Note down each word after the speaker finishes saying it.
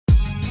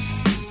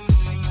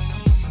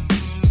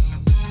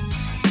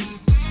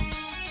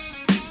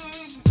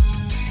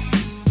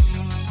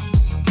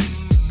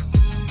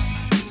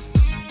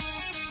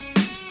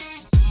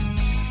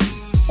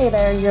Hey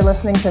there, you're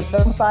listening to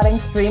Film Spotting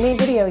Streaming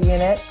Video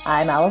Unit.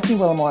 I'm Allison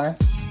Wilmore.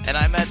 And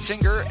I'm Matt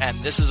Singer, and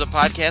this is a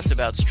podcast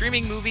about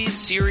streaming movies,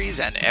 series,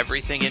 and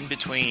everything in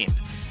between.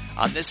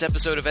 On this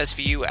episode of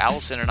SVU,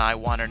 Allison and I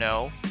want to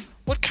know,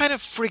 what kind of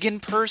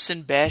friggin'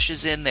 person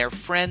bashes in their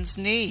friend's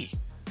knee?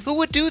 Who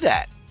would do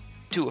that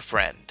to a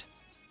friend?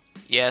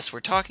 Yes, we're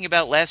talking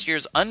about last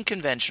year's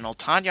unconventional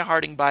Tonya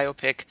Harding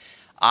biopic,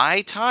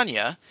 I,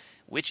 Tonya,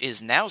 which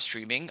is now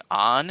streaming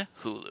on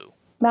Hulu.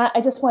 Matt,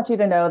 I just want you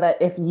to know that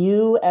if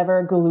you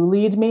ever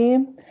gululied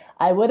me,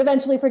 I would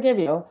eventually forgive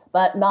you,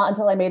 but not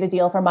until I made a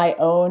deal for my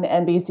own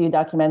NBC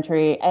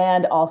documentary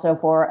and also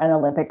for an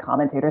Olympic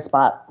commentator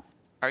spot.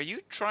 Are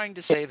you trying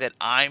to say that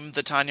I'm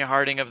the Tonya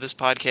Harding of this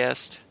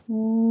podcast?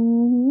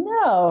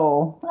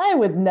 No, I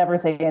would never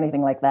say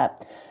anything like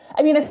that.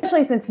 I mean,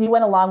 especially since you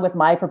went along with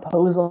my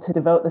proposal to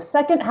devote the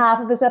second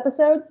half of this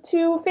episode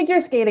to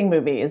figure skating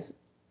movies.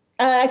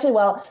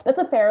 That's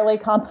a fairly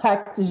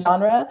compact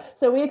genre,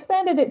 so we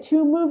expanded it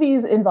to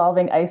movies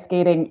involving ice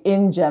skating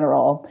in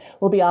general.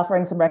 We'll be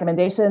offering some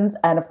recommendations,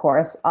 and of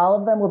course, all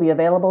of them will be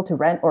available to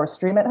rent or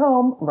stream at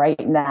home right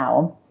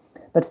now.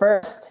 But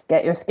first,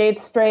 get your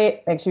skates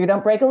straight, make sure you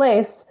don't break a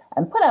lace,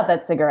 and put out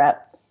that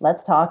cigarette.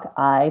 Let's talk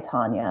I,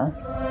 Tonya.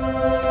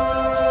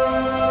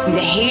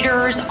 The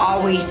haters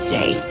always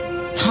say,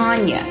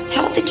 Tonya,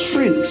 tell the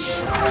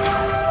truth.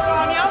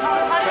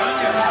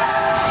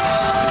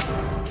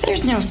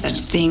 There's no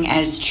such thing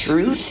as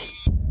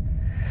truth.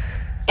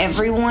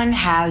 Everyone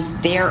has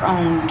their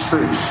own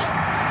truth.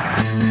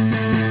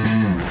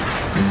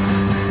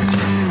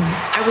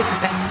 I was the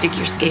best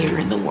figure skater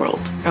in the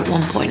world at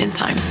one point in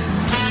time.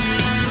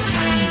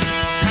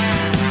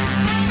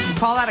 You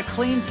call that a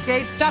clean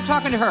skate? Stop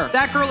talking to her.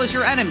 That girl is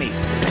your enemy.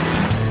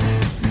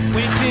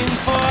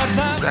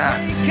 Who's that?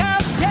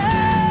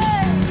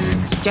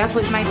 Jeff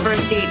was my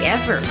first date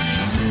ever.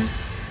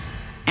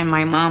 And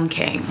my mom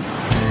came.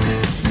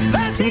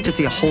 You need to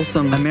see a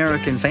wholesome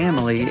American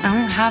family. I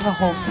don't have a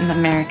wholesome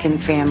American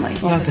family.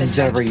 Nothing's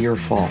ever your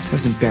fault. I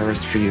was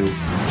embarrassed for you.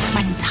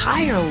 My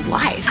entire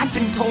life, I've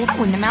been told I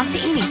wouldn't amount to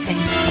anything.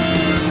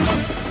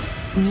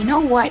 And you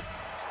know what?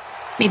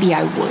 Maybe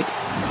I would.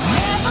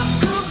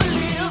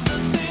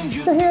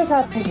 So here's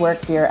how things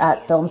work here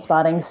at Film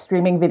Spotting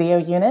Streaming Video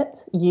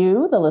Unit.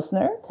 You, the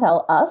listener,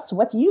 tell us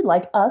what you'd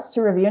like us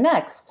to review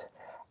next.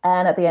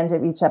 And at the end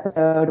of each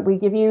episode, we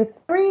give you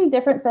 3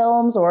 different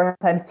films or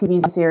sometimes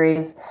TV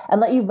series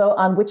and let you vote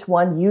on which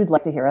one you'd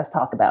like to hear us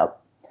talk about.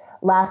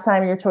 Last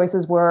time, your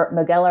choices were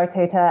Miguel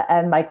Arteta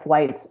and Mike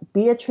White's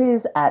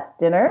Beatriz at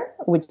Dinner,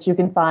 which you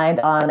can find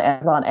on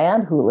Amazon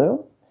and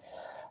Hulu.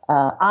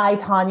 I,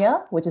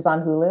 Tonya, which is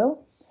on Hulu.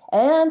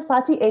 And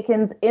Fatih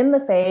Akin's In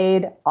the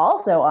Fade,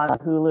 also on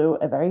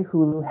Hulu, a very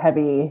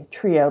Hulu-heavy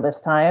trio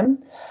this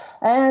time.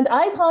 And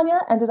I,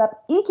 Tonya, ended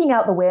up eking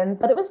out the win,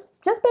 but it was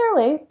just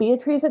barely.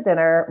 Beatriz at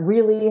Dinner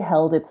really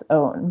held its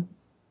own.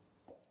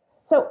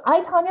 So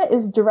I, Tonya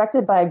is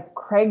directed by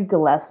Craig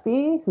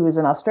Gillespie, who is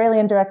an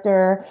Australian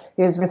director.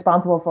 He is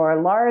responsible for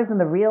Lars and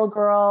the Real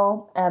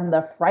Girl and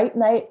the Fright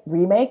Night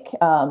remake,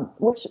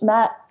 which,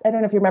 Matt, I don't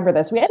know if you remember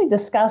this. We actually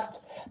discussed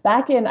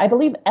back in, I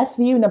believe,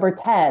 SVU number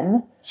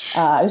 10.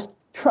 I was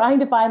trying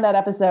to find that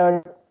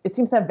episode. It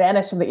seems to have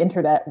vanished from the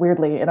internet,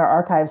 weirdly, in our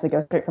archives. They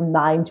go straight from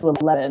 9 to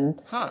 11.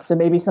 Huh. So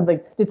maybe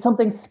did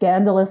something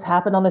scandalous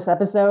happen on this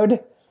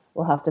episode?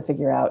 We'll have to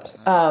figure out.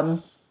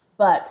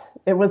 But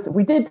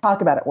we did talk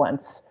about it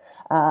once.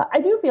 I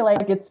do feel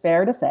like it's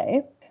fair to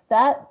say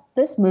that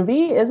this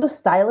movie is a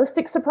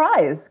stylistic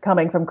surprise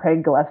coming from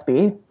Craig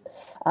Gillespie.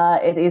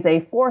 It is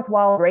a fourth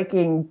wall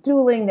breaking,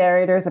 dueling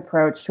narrator's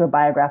approach to a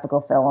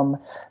biographical film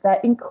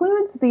that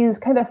includes these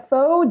kind of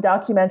faux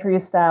documentary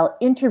style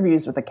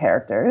interviews with the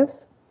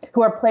characters,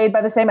 who are played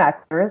by the same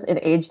actors in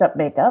aged up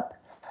makeup,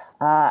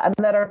 and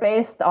that are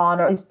based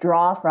on, or at least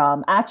draw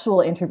from,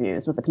 actual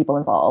interviews with the people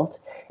involved,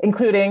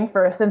 including,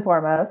 first and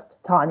foremost,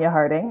 Tonya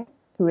Harding,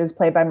 who is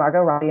played by Margot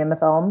Robbie in the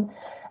film.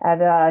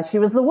 And she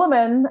was the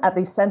woman at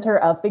the center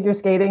of figure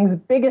skating's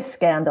biggest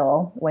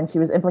scandal when she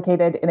was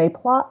implicated in a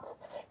plot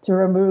to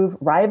remove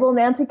rival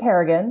Nancy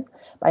Kerrigan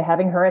by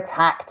having her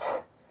attacked.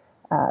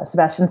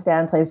 Sebastian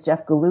Stan plays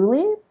Jeff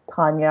Gillooly,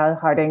 Tonya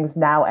Harding's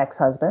now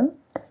ex-husband,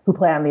 who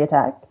planned the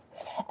attack.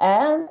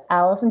 And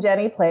Allison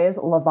Janney plays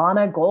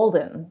LaVonna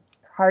Golden,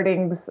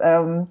 Harding's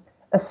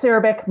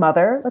acerbic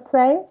mother, let's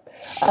say,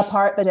 a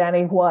part that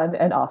Janney won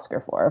an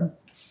Oscar for.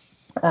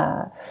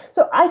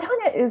 So I,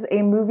 Tonya is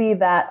a movie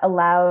that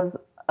allows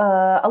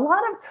a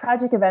lot of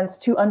tragic events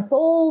to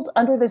unfold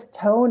under this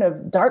tone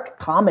of dark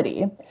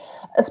comedy,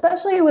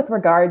 especially with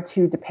regard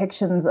to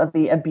depictions of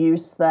the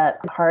abuse that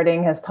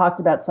Harding has talked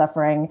about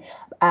suffering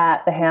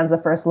at the hands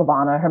of first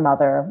LaVonna, her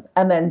mother,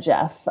 and then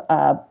Jeff.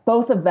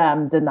 Both of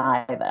them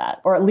deny that,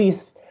 or at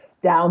least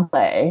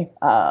downplay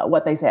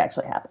what they say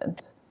actually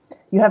happened.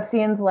 You have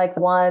scenes like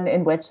the one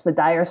in which the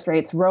Dire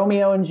Straits'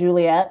 Romeo and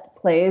Juliet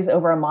plays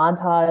over a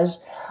montage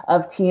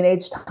of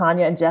teenage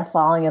Tonya and Jeff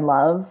falling in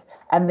love.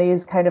 And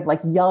these kind of like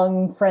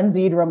young,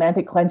 frenzied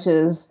romantic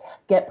clenches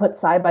get put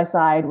side by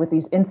side with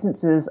these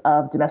instances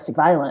of domestic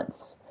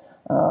violence.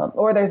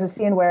 Or there's a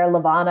scene where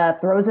Levana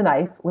throws a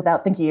knife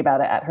without thinking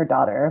about it at her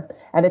daughter,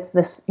 and it's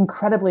this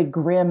incredibly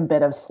grim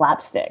bit of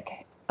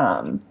slapstick.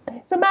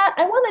 So Matt,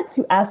 I wanted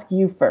to ask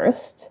you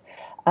first,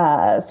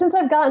 since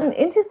I've gotten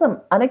into some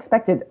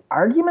unexpected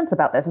arguments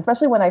about this,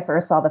 especially when I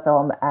first saw the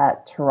film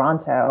at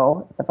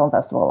Toronto, the film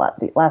festival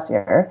last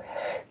year,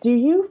 do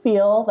you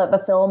feel that the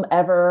film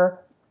ever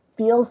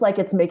feels like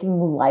it's making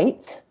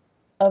light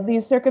of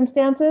these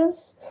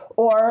circumstances?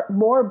 Or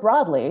more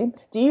broadly,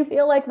 do you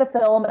feel like the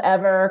film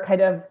ever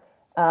kind of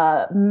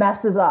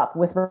messes up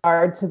with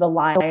regard to the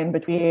line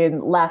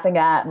between laughing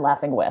at and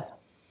laughing with?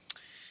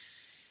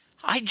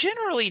 I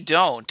generally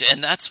don't,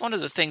 and that's one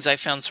of the things I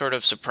found sort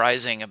of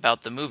surprising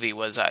about the movie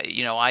was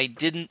I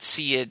didn't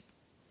see it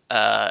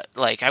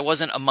I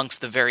wasn't amongst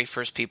the very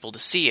first people to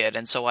see it,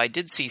 and so I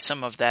did see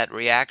some of that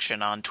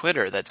reaction on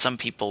Twitter that some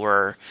people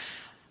were,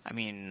 I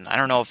mean, I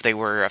don't know if they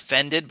were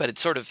offended, but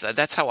it's sort of,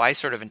 that's how I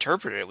sort of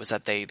interpreted it, was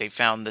that they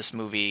found this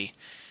movie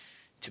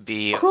to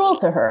be cruel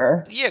to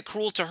her. Yeah,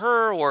 cruel to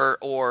her,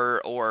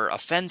 or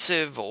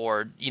offensive,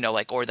 or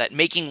or that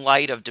making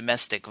light of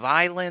domestic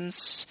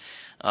violence.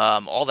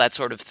 All that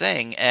sort of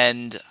thing.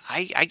 And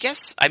I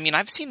guess, I mean,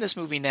 I've seen this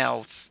movie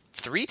now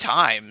 3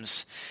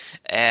 times,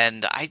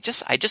 and I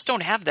just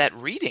don't have that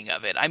reading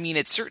of it. I mean,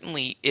 it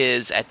certainly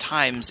is, at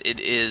times, it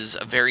is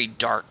a very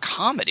dark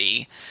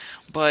comedy,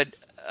 but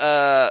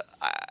I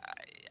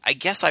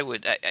guess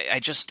I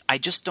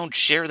just don't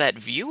share that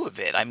view of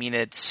it. I mean,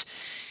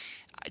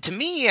 to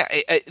me,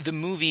 the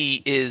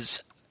movie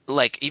is,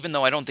 even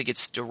though I don't think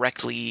it's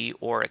directly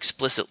or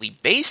explicitly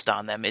based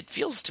on them, it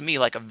feels to me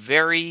like a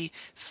very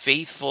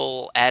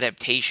faithful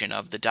adaptation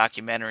of the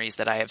documentaries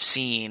that I have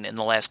seen in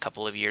the last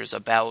couple of years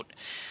about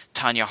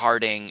Tonya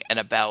Harding and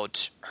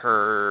about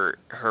her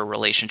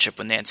relationship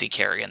with Nancy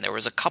Kerrigan. There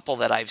was a couple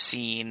that I've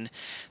seen.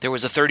 There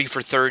was a 30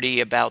 for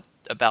 30 about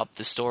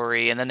the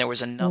story, and then there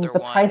was another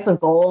one. The Price of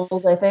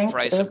Gold, I think.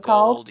 Price of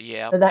Gold,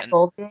 yeah. That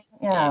gold thing,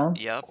 yeah.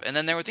 Yep. And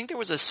then I think there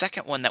was a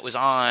second one that was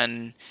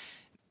on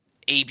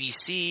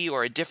ABC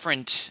or a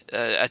different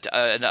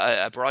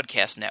a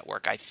broadcast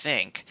network, I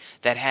think,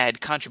 that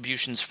had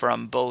contributions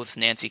from both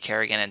Nancy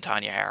Kerrigan and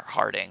Tonya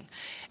Harding.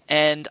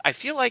 And I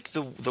feel like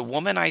the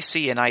woman I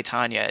see in I,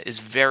 Tonya is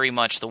very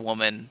much the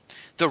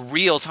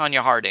real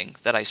Tonya Harding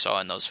that I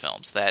saw in those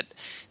films. That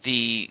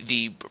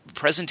the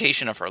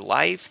presentation of her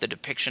life, the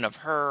depiction of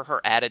her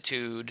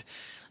attitude,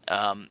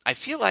 I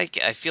feel like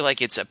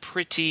it's a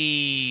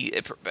pretty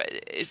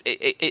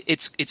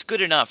it's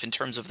good enough in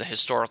terms of the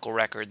historical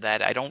record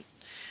that I don't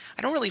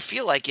really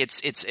feel like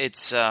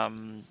it's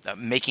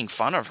making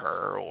fun of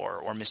her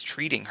or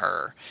mistreating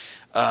her,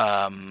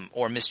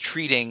 or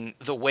mistreating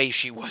the way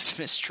she was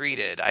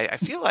mistreated. I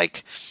feel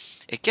like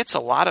it gets a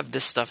lot of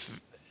this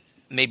stuff,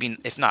 maybe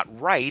if not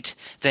right,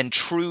 then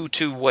true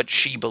to what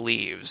she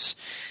believes,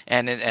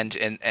 and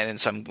in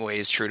some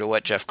ways true to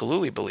what Jeff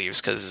Gillooly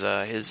believes, because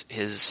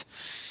his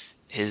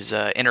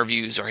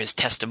interviews or his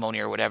testimony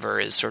or whatever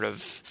is sort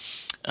of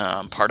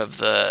part of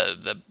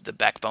the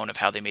backbone of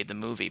how they made the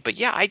movie. But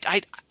yeah,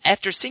 I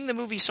after seeing the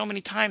movie so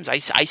many times, I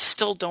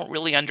still don't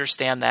really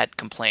understand that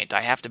complaint.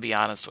 I have to be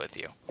honest with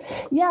you.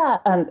 Yeah,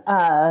 and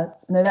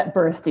Nanette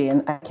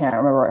Burstein, I can't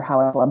remember how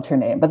I lumped her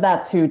name, but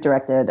that's who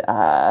directed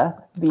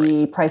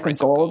the Price of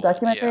Gold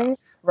documentary. Yeah.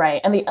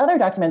 Right, and the other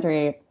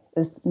documentary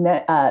is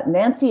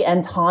Nancy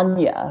and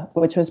Tonya,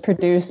 which was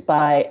produced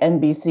by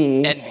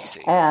NBC.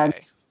 And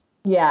okay.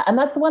 Yeah, and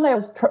that's the one I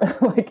was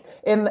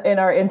in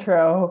our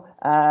intro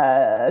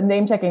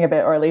name checking a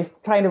bit, or at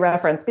least trying to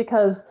reference,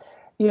 because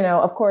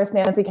of course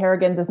Nancy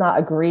Kerrigan does not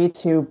agree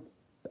to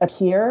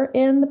appear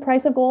in The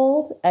Price of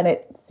Gold, and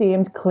it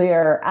seemed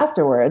clear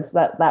afterwards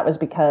that that was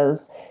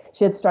because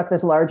she had struck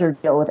this larger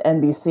deal with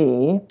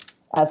NBC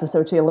as the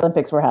Sochi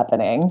Olympics were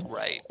happening,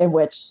 right, in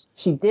which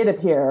she did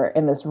appear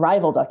in this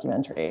rival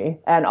documentary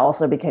and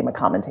also became a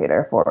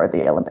commentator for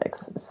the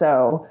Olympics.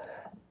 So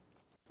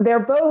they're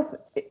both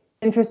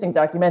interesting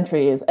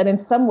documentaries, and in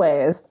some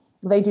ways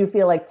they do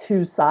feel like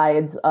two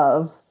sides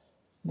of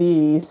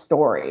the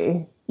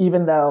story,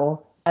 even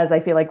though, as I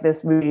feel like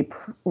this movie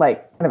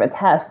kind of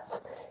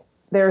attests,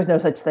 there is no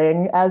such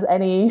thing as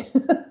any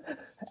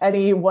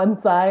one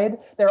side.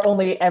 They're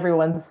only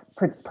everyone's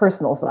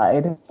personal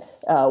side.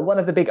 One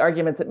of the big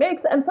arguments it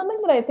makes, and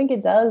something that I think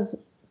it does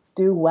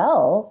do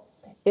well,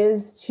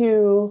 is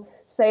to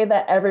say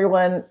that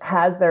everyone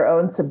has their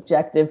own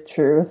subjective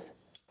truth,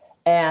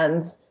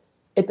 and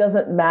it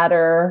doesn't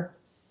matter.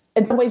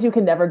 In some ways, you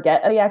can never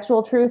get at the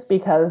actual truth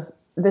because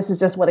this is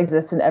just what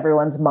exists in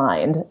everyone's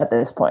mind at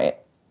this point.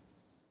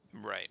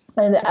 Right.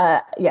 And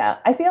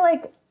I feel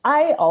like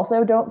I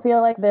also don't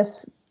feel like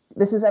this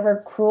is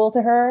ever cruel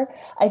to her.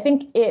 I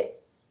think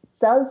it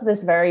does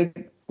this very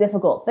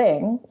difficult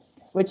thing,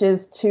 which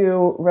is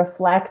to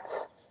reflect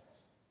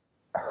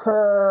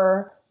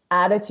her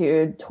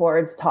attitude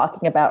towards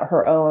talking about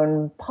her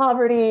own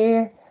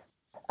poverty,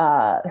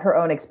 her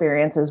own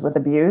experiences with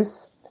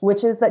abuse,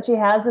 which is that she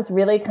has this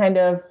really kind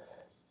of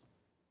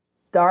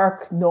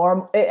dark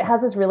it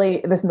has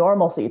this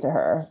normalcy to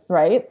her,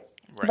 right?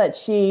 That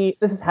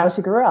this is how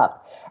she grew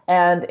up.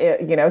 And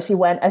she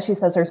went, as she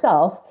says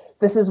herself,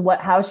 this is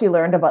how she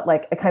learned about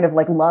like a kind of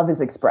like love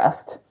is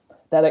expressed,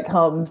 that it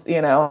comes,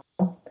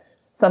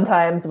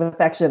 sometimes with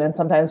affection and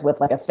sometimes with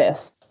like a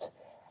fist.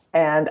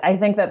 And I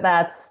think that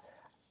that's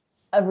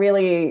a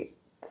really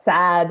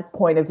sad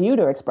point of view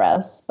to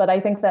express, but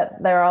I think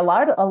that there are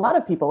a lot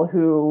of people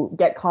who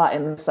get caught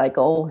in the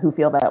cycle who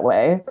feel that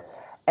way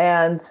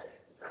and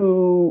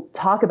who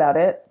talk about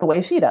it the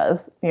way she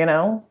does,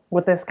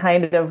 with this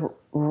kind of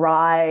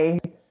wry,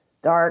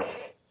 dark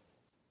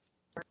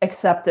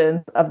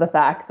acceptance of the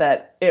fact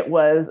that it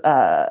was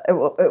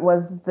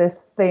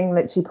this thing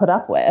that she put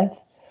up with,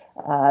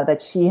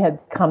 that she had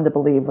come to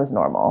believe was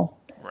normal.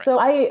 Right. So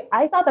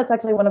I thought that's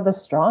actually one of the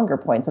stronger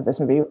points of this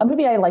movie. A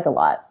movie I like a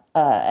lot.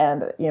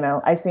 And,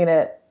 I've seen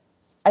it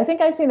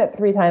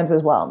 3 times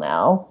as well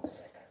now.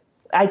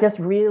 I just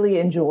really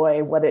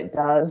enjoy what it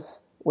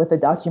does with the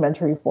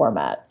documentary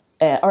format,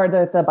 or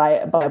the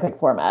biopic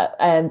format,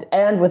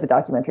 and with the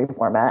documentary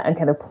format, and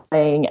kind of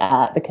playing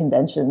at the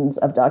conventions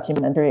of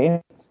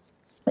documentary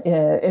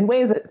in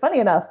ways that, funny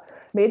enough,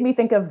 made me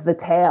think of The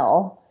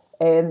Tale,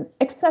 an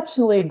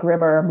exceptionally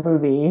grimmer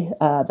movie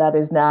that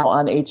is now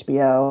on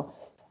HBO.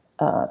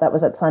 That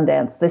was at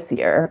Sundance this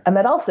year. And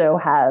that also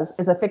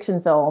is a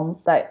fiction film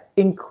that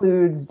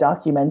includes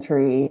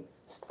documentary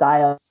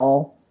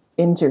style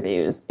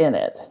interviews in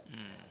it.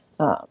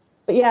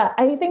 But yeah,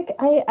 I think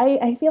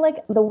I feel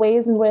like the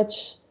ways in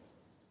which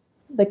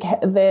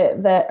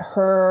that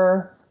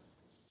her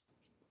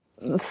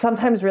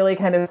sometimes really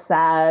kind of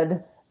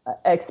sad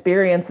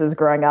experiences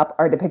growing up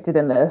are depicted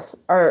in this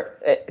are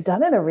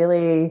done in a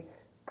really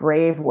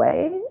brave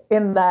way,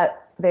 in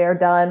that they are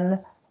done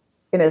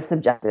in a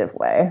subjective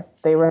way.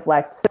 They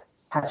reflect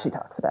how she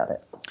talks about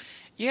it.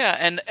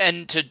 Yeah,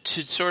 and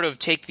to sort of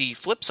take the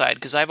flip side,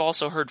 because I've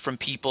also heard from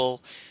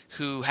people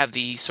who have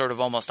the sort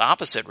of almost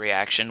opposite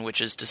reaction, which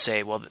is to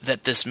say, well,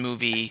 that this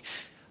movie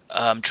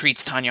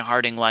treats Tonya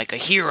Harding like a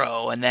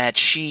hero, and that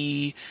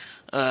she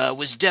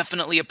was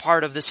definitely a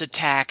part of this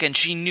attack, and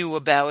she knew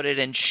about it,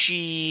 and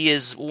she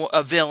is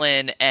a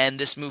villain, and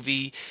this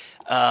movie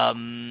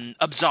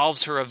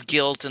absolves her of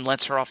guilt and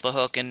lets her off the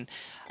hook. And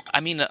I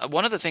mean,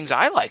 one of the things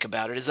I like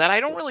about it is that I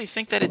don't really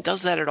think that it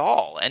does that at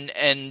all. And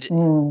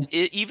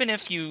even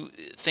if you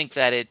think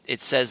that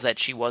it says that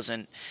she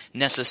wasn't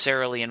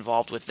necessarily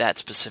involved with that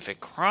specific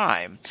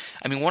crime,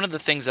 I mean, one of the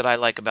things that I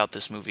like about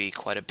this movie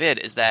quite a bit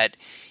is that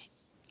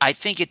I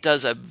think it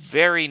does a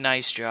very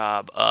nice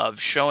job of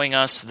showing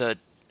us the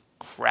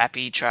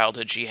crappy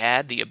childhood she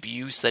had, the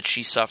abuse that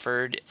she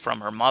suffered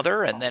from her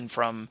mother and then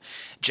from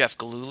Jeff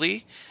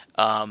Gillooly.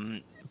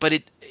 But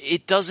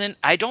it doesn't.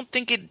 I don't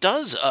think it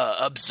does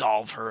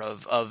absolve her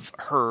of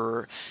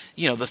her,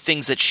 the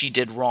things that she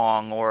did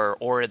wrong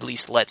or at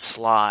least let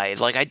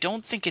slide. Like, I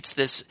don't think it's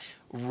this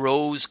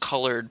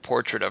rose-colored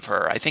portrait of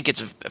her. I think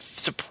it's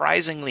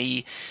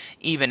surprisingly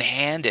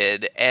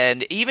even-handed,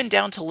 and even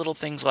down to little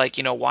things like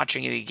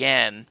watching it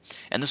again.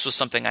 And this was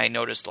something I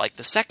noticed like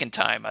the second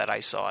time that I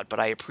saw it, but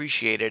I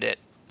appreciated it.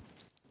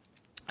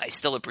 I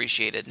still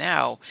appreciate it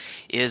now.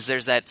 Is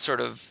there's that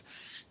sort of.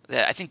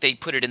 I think they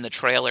put it in the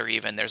trailer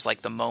even. There's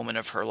like the moment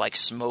of her like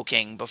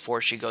smoking before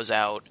she goes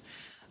out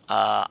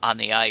on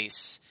the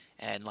ice,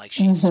 and like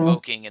she's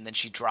smoking, and then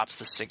she drops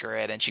the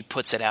cigarette and she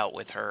puts it out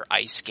with her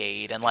ice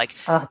skate, and like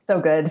so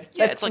good.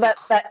 Yeah, it's like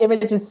that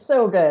image is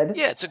so good.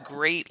 Yeah, it's a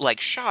great like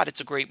shot.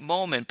 It's a great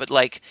moment, but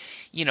like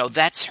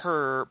that's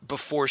her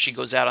before she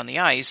goes out on the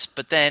ice.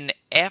 But then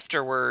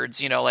afterwards,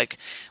 like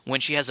when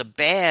she has a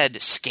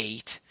bad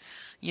skate,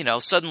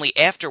 suddenly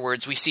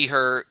afterwards we see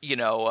her,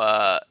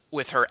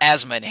 with her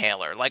asthma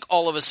inhaler. Like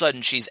all of a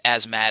sudden she's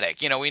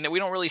asthmatic. We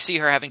don't really see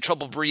her having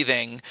trouble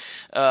breathing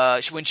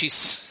when she's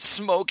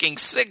smoking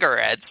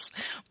cigarettes.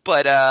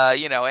 But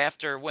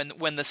after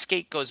when the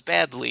skate goes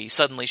badly,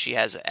 suddenly she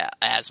has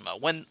asthma.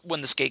 When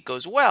the skate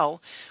goes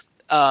well,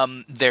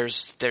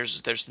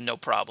 there's no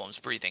problems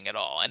breathing at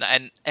all.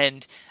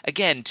 And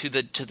again, to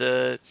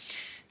the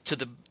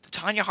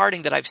Tonya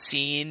Harding that I've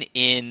seen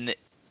in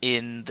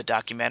the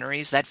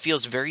documentaries, that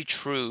feels very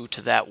true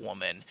to that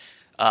woman.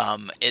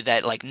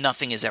 That like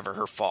nothing is ever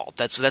her fault.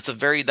 That's like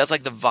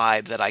the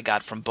vibe that I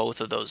got from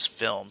both of those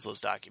films, those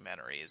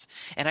documentaries.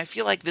 And I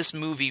feel like this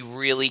movie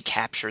really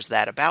captures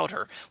that about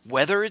her.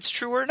 Whether it's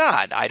true or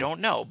not, I don't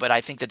know, but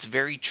I think that's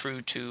very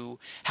true to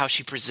how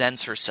she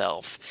presents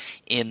herself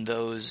in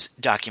those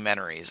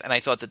documentaries. And I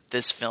thought that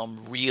this film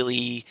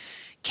really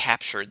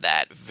captured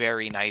that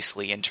very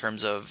nicely in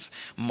terms of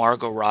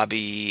Margot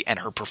Robbie and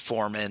her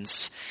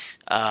performance,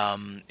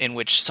 in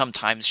which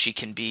sometimes she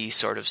can be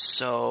sort of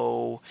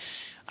so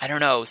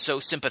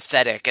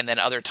sympathetic, and then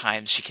other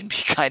times she can be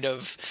kind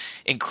of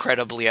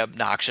incredibly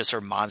obnoxious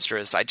or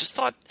monstrous. I just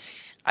thought,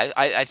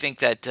 I think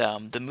that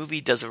the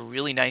movie does a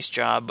really nice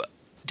job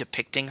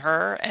depicting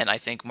her, and I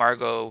think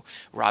Margot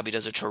Robbie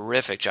does a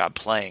terrific job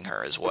playing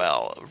her as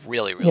well.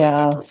 Really, really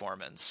good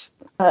performance.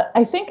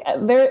 I think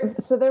there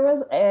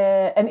was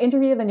an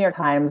interview in the New York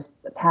Times.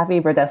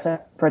 Taffy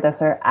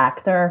Brodesser,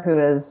 actor, who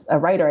is a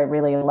writer I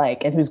really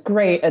like and who's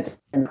great at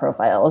different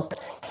profiles.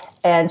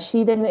 And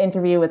she did an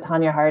interview with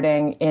Tonya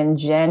Harding in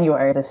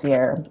January this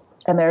year.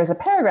 And there's a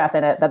paragraph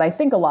in it that I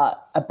think a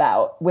lot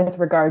about with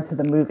regard to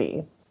the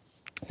movie.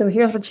 So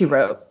here's what she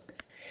wrote.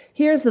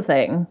 Here's the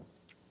thing.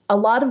 A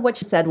lot of what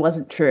she said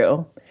wasn't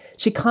true.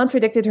 She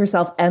contradicted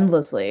herself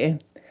endlessly.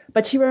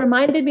 But she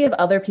reminded me of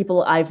other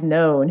people I've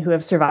known who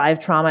have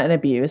survived trauma and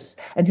abuse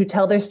and who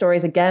tell their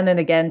stories again and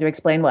again to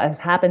explain what has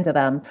happened to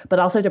them, but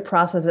also to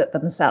process it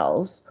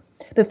themselves.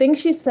 The things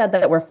she said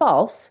that were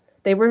false,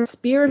 they were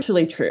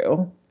spiritually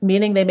true,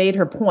 meaning they made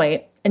her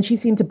point, and she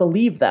seemed to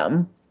believe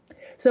them.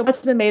 So much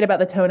has been made about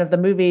the tone of the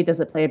movie. Does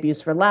it play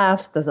abuse for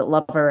laughs? Does it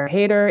love her or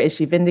hate her? Is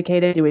she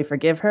vindicated? Do we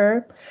forgive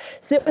her?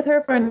 Sit with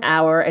her for an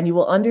hour and you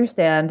will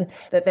understand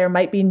that there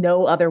might be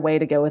no other way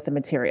to go with the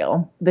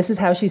material. This is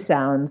how she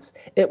sounds.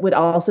 It would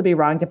also be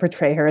wrong to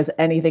portray her as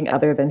anything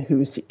other than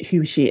who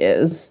she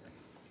is.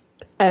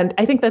 And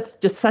I think that's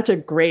just such a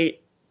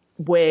great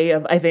way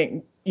of, I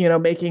think,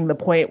 making the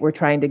point we're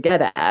trying to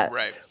get at,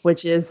 right.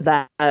 Which is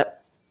that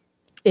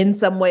in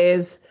some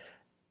ways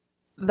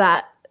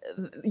that,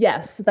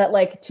 yes, that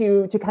like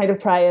to kind of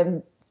try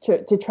and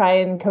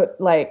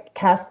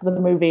cast the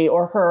movie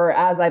or her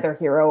as either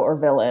hero or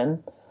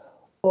villain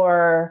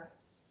or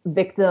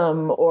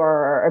victim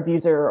or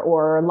abuser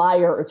or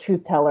liar or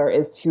truth teller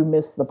is to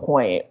miss the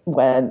point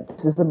when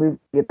this is a movie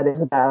that is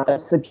about a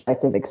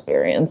subjective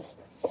experience.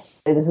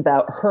 It is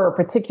about her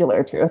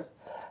particular truth.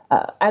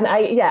 And I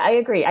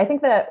agree. I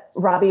think that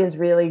Robbie is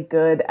really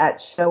good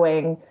at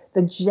showing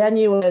the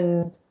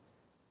genuine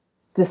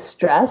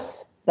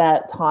distress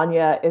that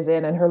Tonya is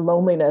in and her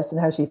loneliness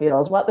and how she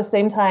feels, while at the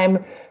same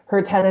time,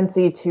 her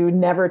tendency to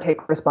never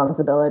take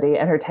responsibility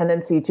and her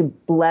tendency to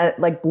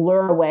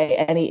blur away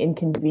any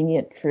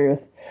inconvenient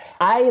truth.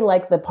 I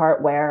like the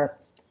part where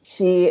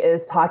she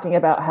is talking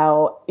about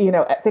how,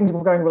 things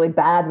were going really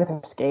bad with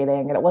her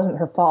skating and it wasn't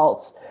her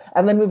fault.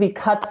 And the movie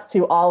cuts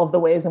to all of the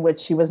ways in which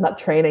she was not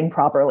training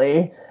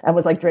properly and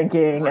was like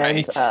drinking.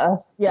 Right.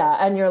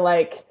 And you're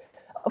like,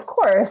 of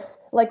course,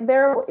 like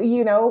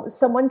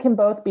someone can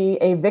both be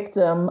a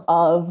victim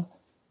of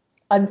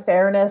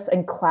unfairness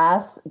and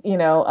class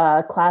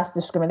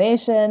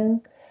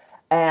discrimination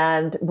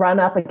and run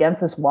up against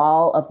this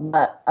wall of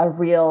what a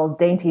real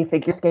dainty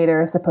figure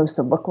skater is supposed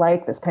to look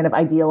like, this kind of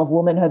ideal of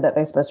womanhood that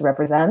they're supposed to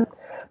represent.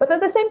 But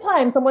at the same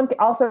time,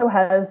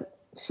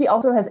 she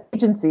also has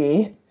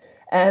agency,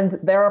 and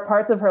there are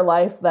parts of her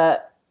life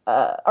that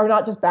are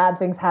not just bad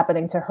things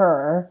happening to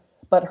her,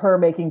 but her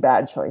making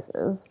bad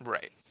choices.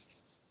 Right.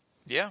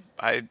 Yeah,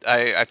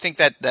 I think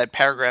that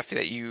paragraph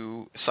that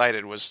you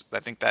cited I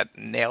think that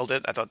nailed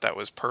it. I thought that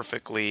was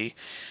perfectly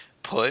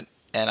put,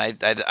 and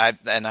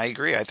I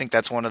agree. I think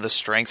that's one of the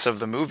strengths of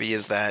the movie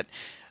is that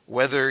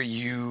whether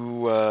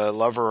you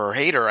love her or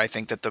hate her, I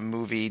think that the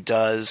movie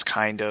does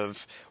kind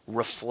of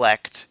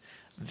reflect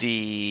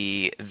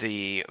the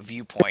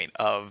viewpoint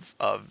of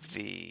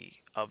the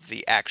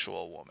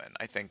actual woman.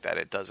 I think that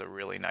it does a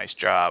really nice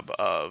job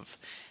of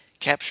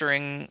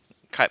capturing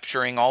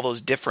all those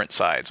different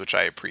sides, which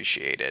I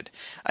appreciated.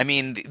 I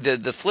mean,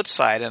 the flip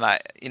side, and I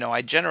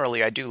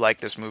do like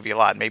this movie a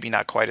lot, maybe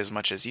not quite as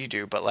much as you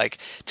do, but like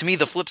to me,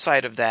 the flip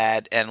side of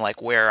that, and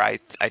like where I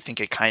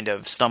think it kind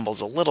of stumbles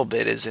a little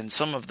bit is in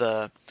some of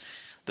the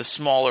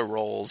smaller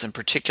roles, and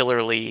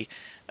particularly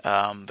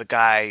the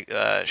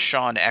guy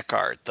Sean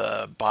Eckhart,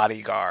 the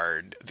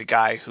bodyguard, the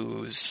guy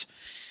who's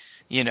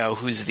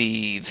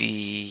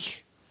the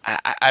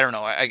I don't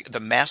know, the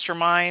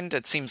mastermind.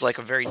 It seems like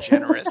a very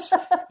generous,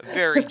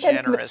 very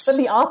generous. But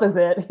the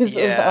opposite. He's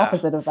the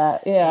opposite of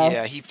that. Yeah.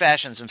 Yeah, he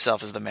fashions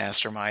himself as the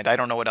mastermind. I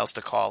don't know what else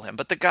to call him.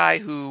 But the guy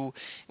who,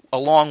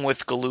 along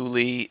with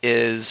Gillooly,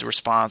 is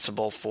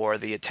responsible for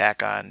the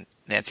attack on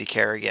Nancy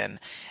Kerrigan.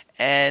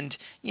 And,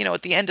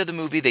 at the end of the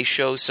movie, they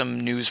show some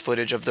news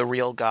footage of the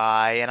real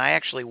guy. And I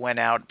actually went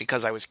out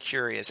because I was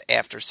curious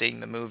after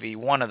seeing the movie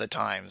one of the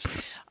times.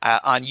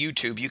 On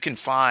YouTube, you can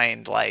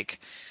find,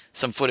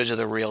 some footage of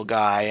the real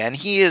guy, and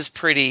he is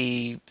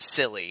pretty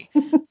silly.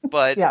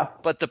 But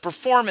but the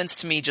performance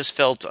to me just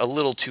felt a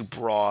little too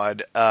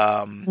broad.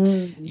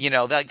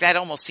 That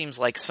almost seems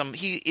like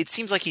it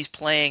seems like he's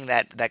playing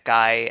that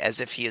guy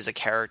as if he is a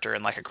character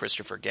in like a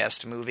Christopher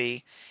Guest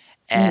movie.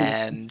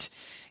 And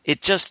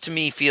it just to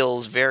me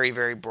feels very,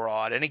 very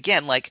broad. And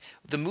again, like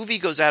the movie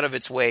goes out of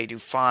its way to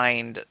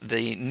find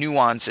the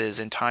nuances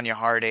in Tonya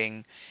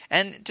Harding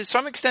and to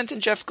some extent in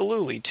Jeff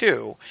Gillooly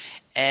too.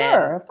 And,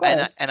 sure, of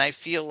course. And I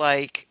feel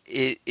like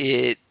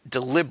it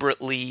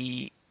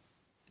deliberately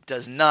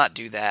does not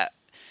do that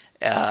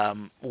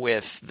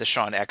with the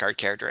Sean Eckhart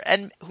character.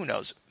 And who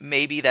knows?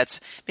 Maybe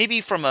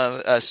from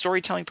a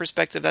storytelling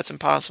perspective that's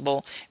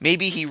impossible.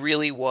 Maybe he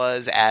really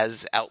was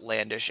as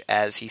outlandish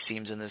as he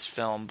seems in this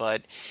film.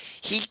 But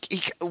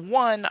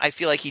I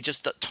feel like he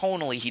just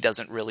tonally he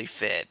doesn't really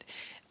fit.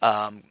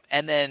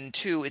 And then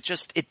two,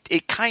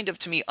 it kind of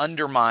to me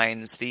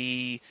undermines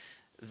the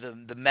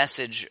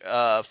message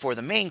for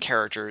the main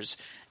characters,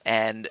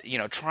 and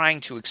trying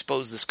to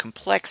expose this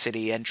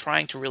complexity and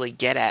trying to really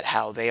get at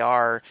how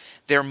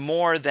they're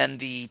more than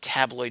the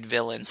tabloid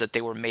villains that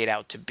they were made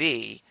out to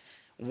be,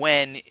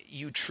 when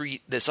you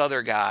treat this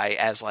other guy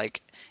as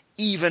like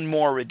even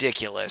more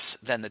ridiculous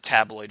than the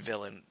tabloid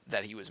villain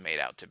that he was made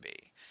out to be.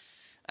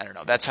 I don't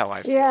know. That's how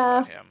I feel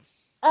about him.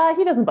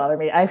 He doesn't bother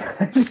me.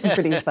 He's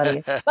pretty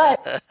funny,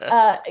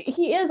 but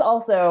he is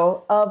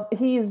also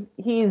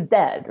he's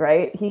dead,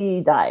 right?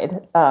 He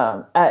died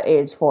at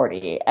age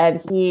 40, and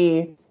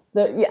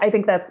I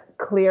think that's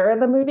clear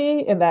in the movie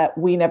in that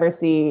we never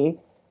see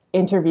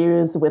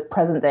interviews with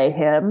present day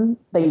him.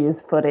 They use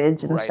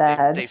footage instead.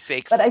 Right, they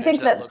fake footage, but I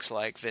think that looks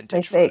like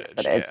vintage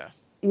footage.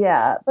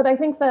 Yeah, but I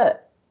think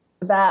that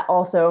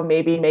also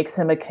maybe makes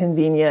him a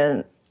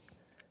convenient,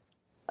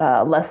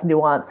 less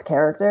nuanced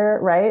character,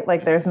 right?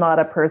 Like there's not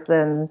a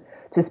person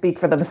to speak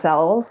for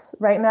themselves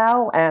right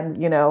now and,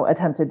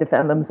 attempt to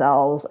defend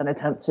themselves and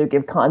attempt to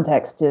give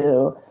context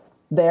to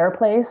their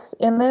place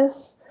in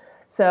this.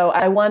 So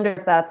I wonder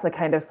if that's a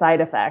kind of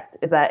side effect,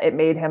 is that it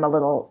made him a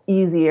little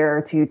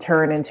easier to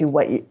turn into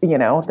what,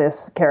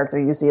 this character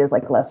you see as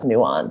like less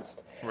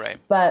nuanced. Right.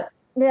 But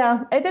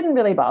yeah, it didn't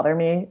really bother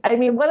me. I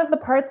mean, one of the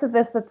parts of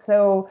this that's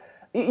so,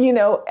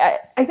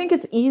 I think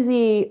it's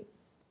easy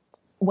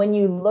when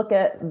you look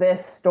at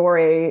this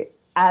story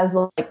as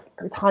like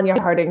Tonya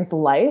Harding's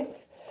life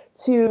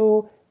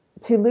to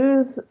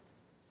lose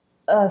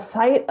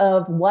sight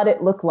of what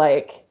it looked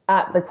like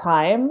at the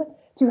time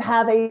to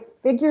have a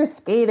figure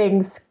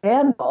skating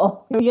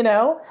scandal, and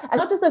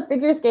not just a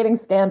figure skating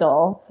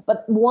scandal,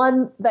 but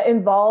one that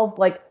involved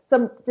like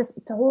some just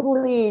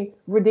totally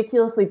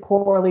ridiculously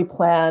poorly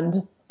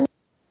planned,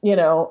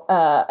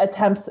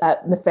 attempts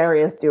at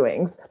nefarious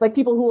doings, like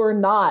people who are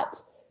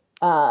not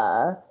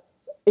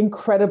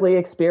incredibly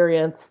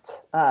experienced,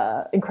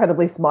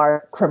 incredibly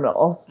smart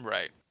criminals.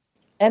 Right.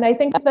 And I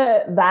think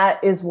that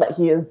is what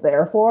he is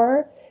there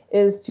for,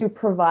 is to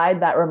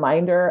provide that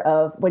reminder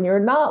of when you're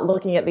not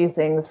looking at these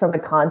things from the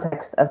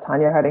context of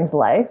Tonya Harding's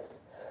life.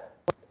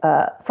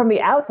 From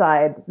the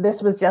outside,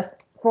 this was just,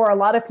 for a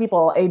lot of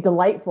people, a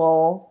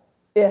delightful,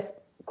 if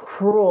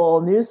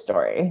cruel news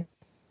story.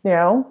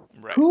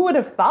 Right. Who would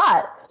have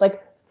thought,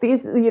 like,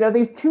 these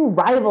two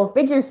rival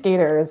figure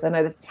skaters and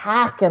an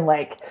attack and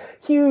like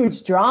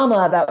huge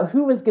drama about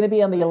who was going to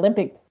be on the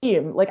Olympic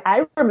team. Like,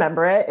 I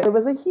remember it. It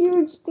was a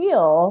huge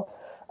deal.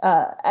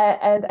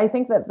 And I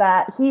think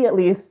that he at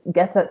least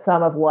gets at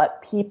some of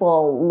what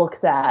people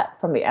looked at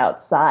from the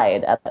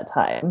outside at that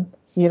time,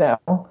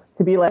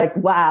 to be like,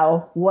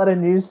 wow, what a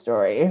news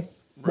story.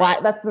 Right. Why?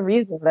 That's the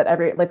reason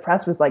that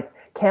press was like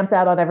camped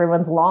out on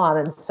everyone's lawn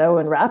and so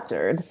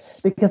enraptured,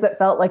 because it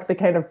felt like the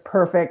kind of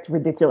perfect,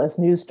 ridiculous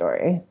news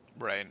story.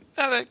 Right.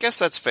 I guess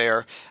that's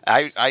fair.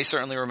 I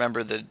certainly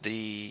remember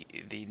the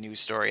news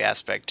story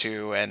aspect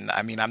too. And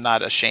I mean, I'm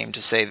not ashamed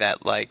to say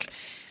that, like,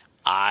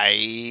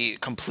 I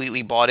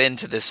completely bought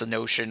into this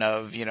notion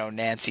of,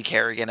 Nancy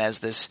Kerrigan as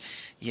this,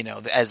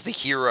 as the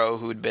hero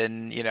who'd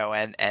been,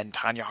 and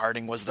Tonya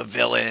Harding was the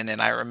villain.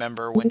 And I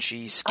remember when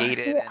she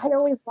skated. I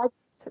always liked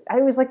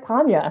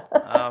Tonya.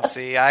 Oh,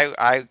 see,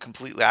 I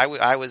completely, I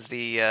was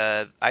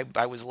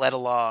I was led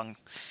along.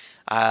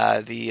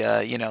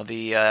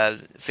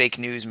 The fake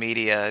news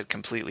media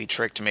completely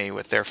tricked me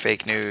with their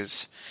fake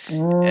news.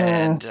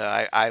 And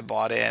I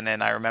bought in,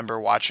 and I remember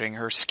watching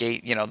her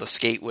skate, the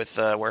skate with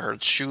where her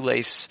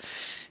shoelace,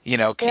 came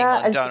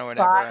undone or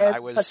whatever. And I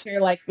was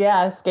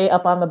skate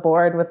up on the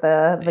board with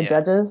the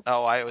judges.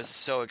 Oh, I was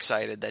so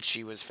excited that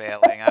she was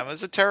failing. I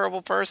was a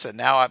terrible person.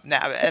 Now,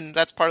 and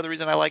that's part of the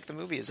reason I like the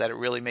movie, is that it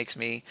really makes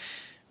me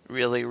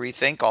really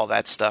rethink all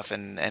that stuff,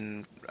 and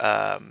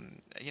I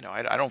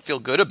don't feel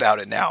good about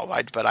it now,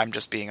 but I'm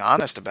just being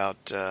honest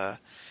about.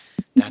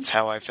 That's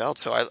how I felt.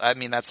 So I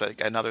mean, that's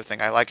another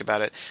thing I like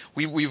about it.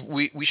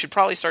 We should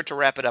probably start to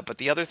wrap it up. But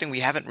the other thing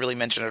we haven't really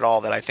mentioned at all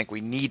that I think we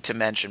need to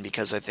mention,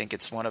 because I think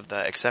it's one of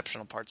the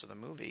exceptional parts of the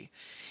movie,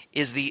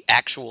 is the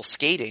actual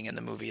skating in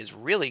the movie is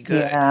really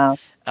good. Yeah.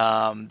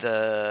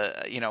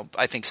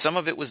 I think some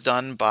of it was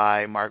done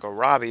by Margot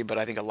Robbie, but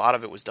I think a lot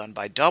of it was done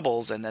by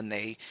doubles, and then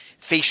they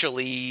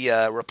facially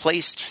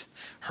replaced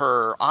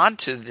her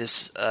onto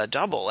this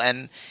double.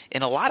 And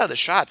in a lot of the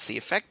shots, the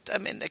effect, I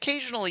mean,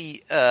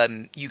 occasionally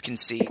you can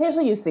see.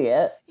 Occasionally you see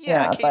it.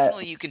 Yeah,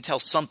 occasionally you can tell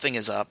something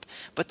is up.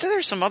 But then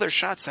there's some other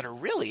shots that are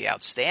really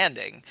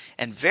outstanding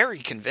and very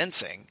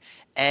convincing.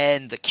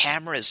 And the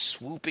camera is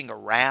swooping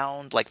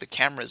around, like the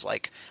camera is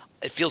like,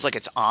 it feels like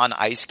it's on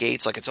ice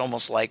skates, like it's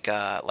almost like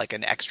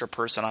an extra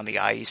person on the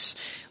ice,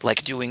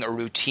 like doing a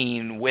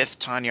routine with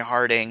Tonya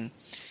Harding.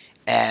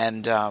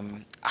 And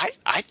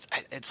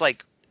it's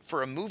like,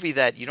 for a movie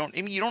that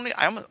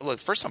the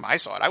first time I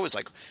saw it, I was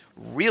like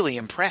really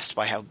impressed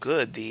by how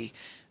good the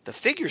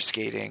figure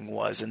skating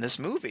was in this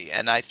movie.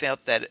 And I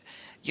felt that,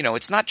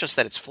 it's not just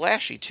that it's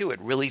flashy too.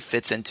 It really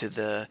fits into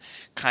the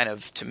kind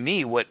of, to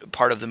me, what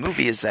part of the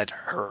movie is that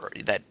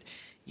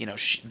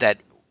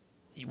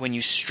when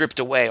you stripped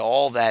away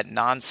all that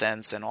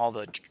nonsense and all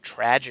the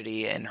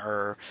tragedy in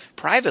her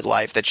private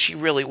life, that she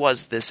really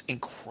was this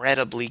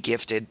incredibly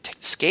gifted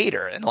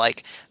skater. And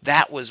like,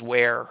 that was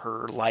where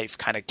her life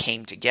kind of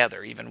came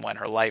together, even when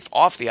her life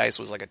off the ice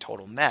was like a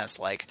total mess.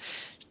 Like,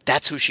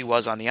 that's who she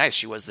was on the ice.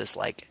 She was this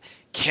like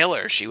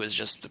killer. She was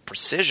just the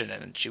precision,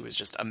 and she was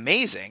just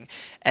amazing.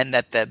 And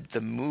that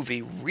the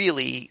movie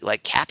really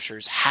like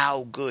captures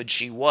how good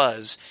she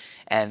was,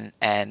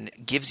 and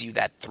gives you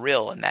that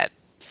thrill and that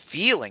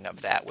feeling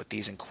of that with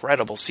these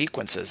incredible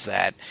sequences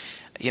that,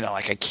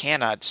 like, I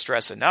cannot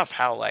stress enough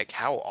how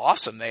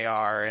awesome they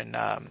are. And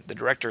the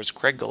director is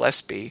Craig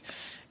Gillespie,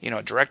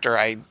 a director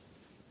I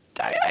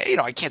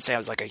can't say I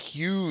was like a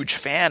huge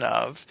fan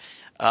of,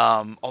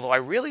 although I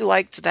really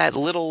liked that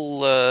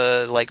little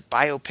like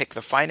biopic,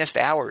 The Finest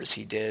Hours,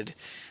 he did.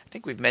 I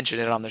think we've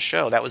mentioned it on the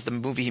show. That was the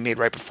movie he made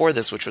right before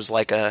this, which was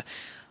like a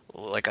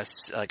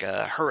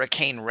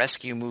hurricane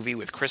rescue movie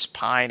with Chris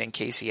Pine and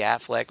Casey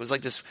Affleck. It was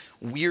like this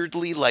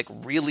weirdly like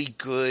really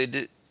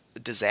good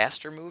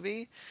disaster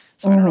movie.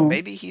 So I don't know,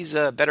 maybe he's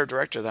a better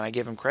director than I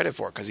give him credit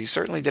for, because he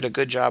certainly did a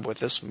good job with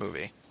this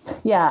movie.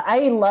 Yeah, I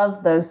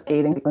love those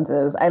skating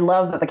sequences. I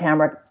love that the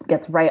camera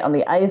gets right on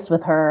the ice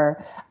with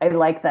her. I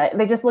like that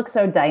they just look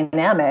so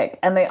dynamic,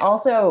 and they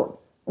also,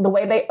 the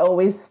way they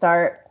always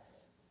start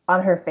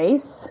on her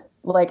face,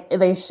 like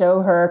they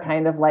show her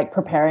kind of like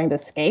preparing to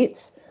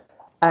skate.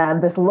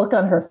 And this look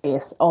on her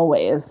face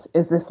always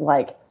is this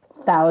like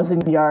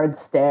 1,000-yard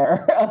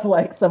stare of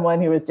like someone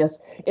who is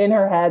just in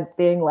her head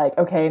being like,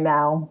 okay,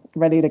 now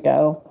ready to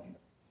go.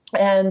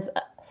 And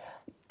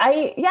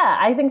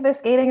I think the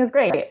skating is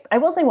great. I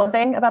will say one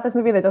thing about this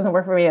movie that doesn't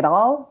work for me at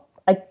all.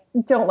 I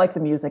don't like the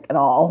music at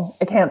all.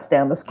 I can't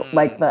stand the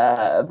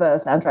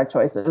soundtrack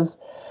choices.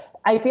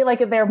 I feel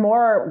like they're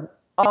more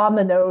on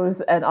the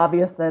nose and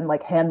obvious than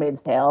like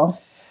Handmaid's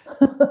Tale.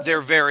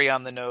 They're very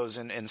on the nose,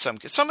 and some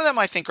of them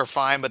I think are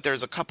fine, but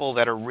there's a couple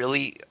that are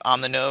really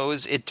on the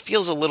nose. It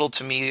feels a little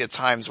to me at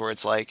times where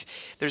it's like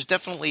there's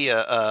definitely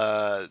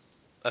a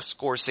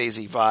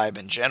Scorsese vibe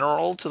in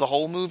general to the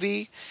whole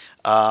movie,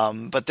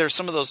 but there's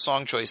some of those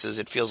song choices,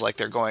 it feels like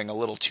they're going a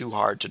little too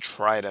hard to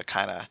try to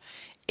kind of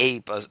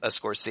ape a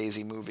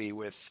Scorsese movie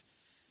with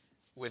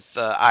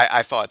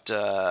I thought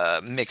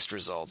mixed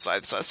results.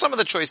 Some of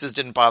the choices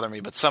didn't bother me,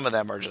 but some of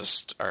them are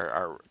just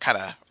are kind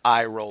of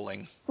eye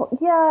rolling. Well,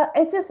 yeah,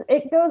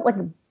 it goes like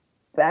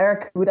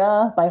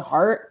Barracuda by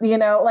heart,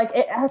 like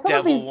it has some Devil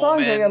of these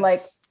songs Woman. where you're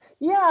like,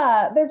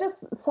 yeah, they're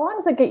just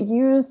songs that get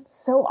used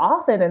so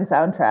often in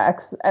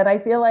soundtracks, and I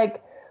feel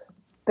like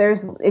there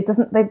just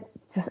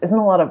isn't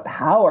a lot of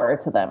power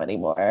to them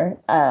anymore.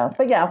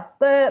 But yeah,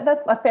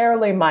 that's a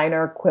fairly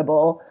minor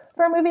quibble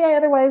for a movie I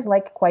otherwise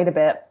like quite a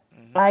bit.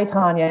 I,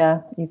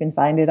 Tonya. You can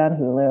find it on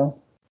Hulu.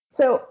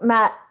 So,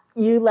 Matt,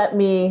 you let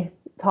me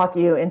talk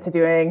you into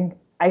doing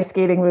ice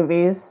skating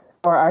movies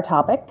for our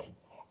topic.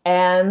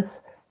 And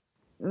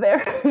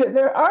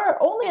there are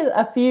only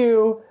a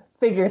few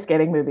figure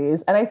skating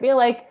movies, and I feel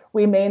like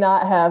we may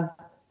not have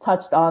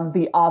touched on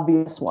the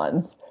obvious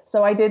ones.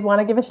 So I did want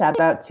to give a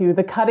shout out to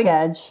The Cutting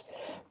Edge,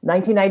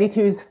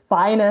 1992's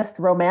finest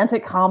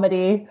romantic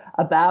comedy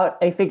about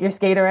a figure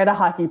skater and a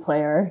hockey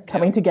player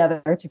coming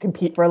together to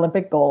compete for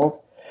Olympic gold.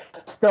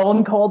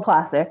 Stone cold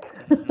classic.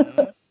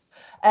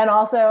 And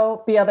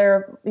also the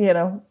other,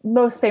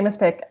 most famous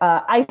pick,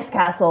 Ice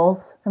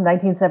Castles from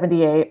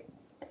 1978.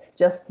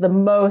 Just the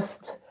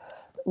most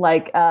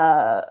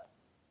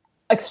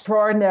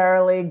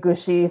extraordinarily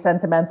gushy,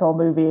 sentimental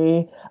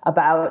movie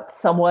about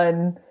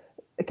someone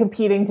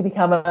competing to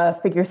become a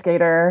figure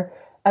skater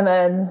and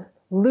then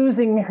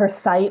losing her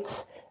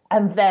sight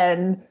and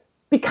then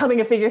becoming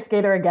a figure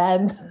skater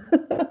again.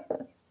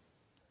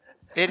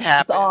 It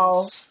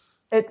happens.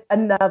 It's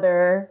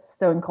another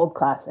stone cold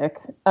classic.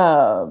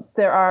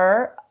 There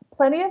are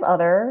plenty of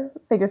other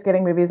figure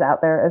skating movies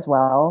out there as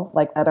well,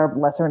 like that are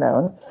lesser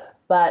known.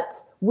 But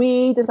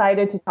we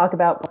decided to talk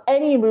about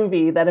any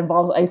movie that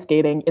involves ice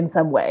skating in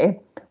some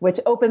way, which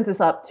opens us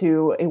up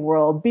to a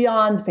world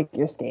beyond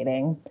figure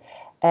skating.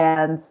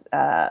 And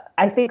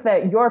I think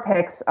that your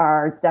picks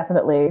are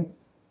definitely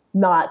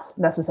not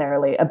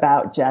necessarily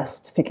about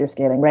just figure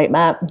skating, right,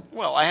 Matt?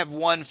 Well, I have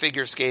one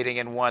figure skating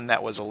and one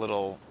that was a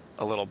little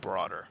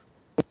broader.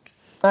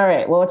 All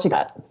right. Well, what you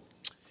got?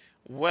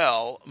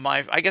 Well,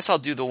 I guess I'll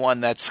do the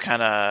one that's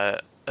kind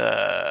of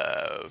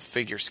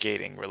figure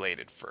skating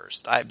related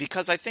first.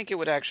 Because I think it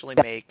would actually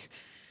make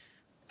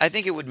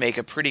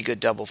a pretty good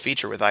double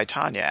feature with I,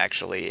 Tonya,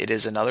 actually. It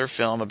is another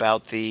film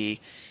about the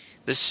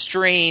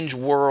strange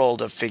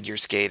world of figure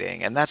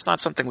skating, and that's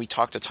not something we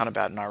talked a ton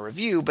about in our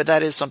review, but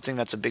that is something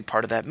that's a big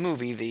part of that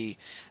movie, the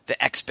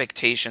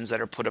expectations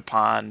that are put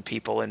upon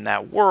people in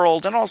that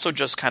world, and also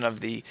just kind of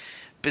the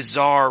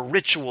bizarre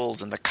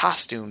rituals and the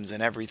costumes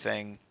and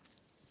everything.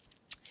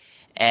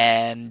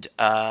 And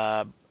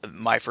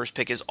my first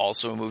pick is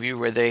also a movie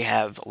where they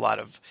have a lot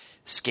of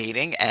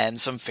skating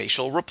and some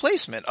facial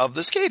replacement of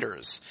the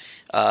skaters.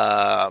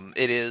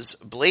 It is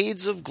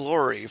Blades of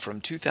Glory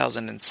from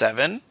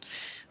 2007.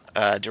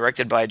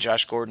 directed by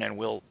Josh Gordon and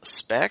Will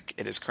Speck.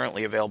 It is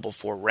currently available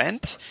for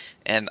rent,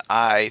 and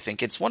I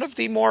think it's one of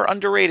the more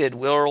underrated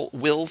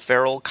Will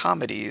Ferrell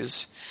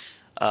comedies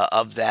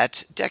of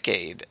that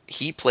decade.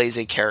 He plays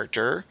a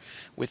character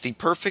with the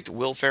perfect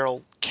Will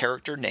Ferrell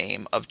character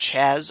name of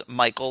Chaz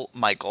Michael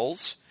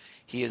Michaels.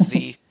 He is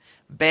the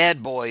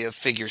bad boy of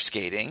figure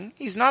skating.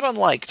 He's not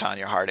unlike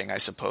Tonya Harding, I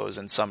suppose,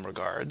 in some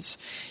regards.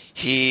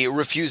 He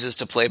refuses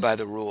to play by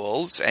the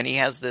rules, and he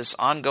has this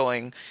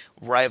ongoing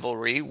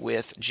rivalry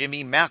with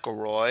Jimmy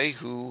McElroy,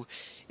 who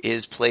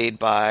is played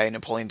by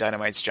Napoleon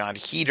Dynamite's John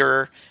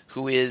Heder,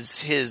 who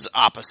is his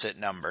opposite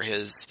number.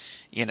 He's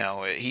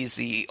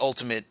the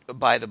ultimate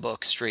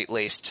by-the-book,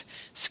 straight-laced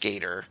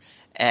skater.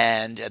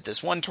 And at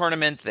this one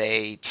tournament,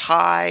 they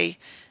tie,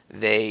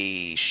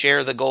 they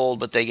share the gold,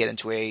 but they get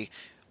into a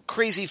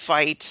crazy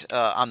fight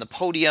on the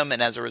podium,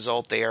 and as a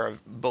result, they are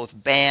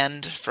both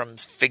banned from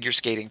figure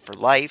skating for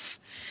life.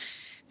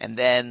 And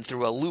then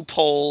through a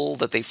loophole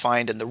that they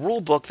find in the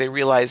rule book, they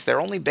realize they're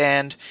only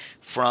banned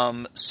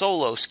from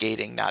solo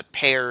skating, not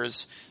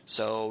pairs.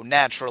 So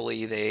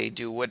naturally, they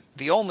do what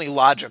the only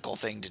logical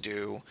thing to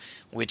do,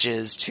 which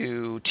is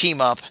to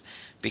team up,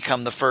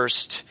 become the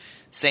first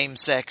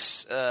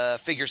same-sex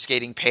figure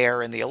skating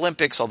pair in the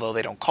Olympics, although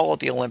they don't call it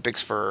the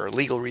Olympics for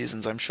legal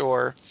reasons, I'm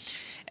sure.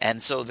 And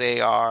so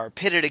they are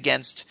pitted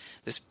against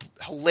this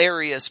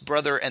hilarious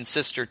brother and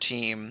sister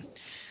team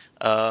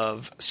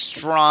of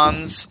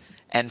Strans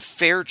and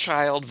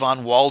Fairchild von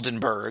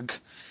Waldenberg,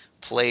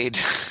 played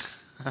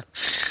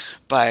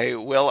by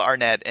Will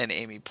Arnett and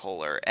Amy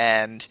Poehler.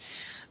 And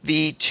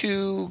the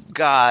two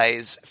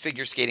guys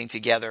figure skating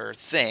together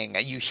thing,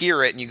 you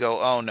hear it and you go,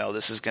 oh no,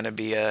 this is going to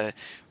be a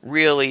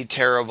really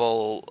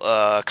terrible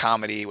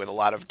comedy with a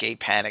lot of gay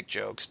panic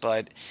jokes.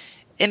 But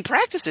in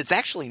practice, it's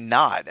actually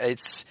not.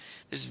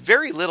 There's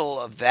very little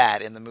of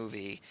that in the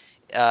movie,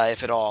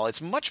 if at all. It's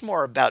much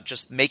more about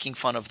just making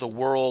fun of the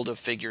world of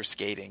figure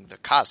skating, the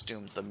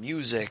costumes, the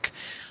music,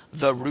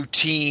 the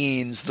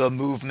routines, the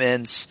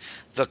movements,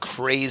 the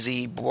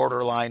crazy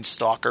borderline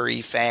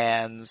stalkery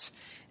fans.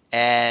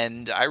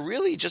 And I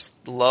really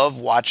just love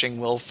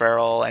watching Will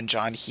Ferrell and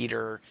John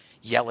Heder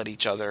yell at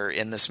each other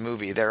in this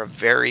movie. They're a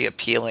very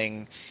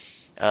appealing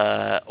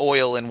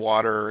oil and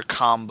water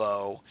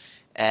combo.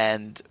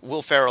 And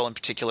Will Ferrell in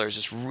particular is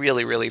just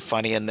really, really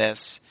funny in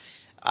this.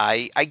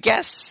 I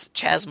guess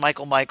Chaz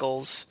Michael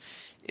Michaels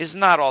is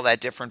not all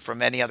that different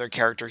from any other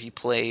character he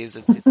plays.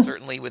 It's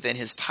certainly within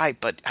his type,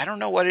 but I don't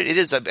know what it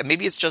is.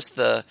 Maybe it's just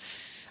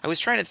I was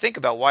trying to think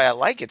about why I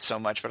like it so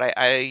much, but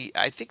I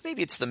think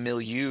maybe it's the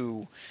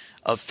milieu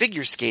of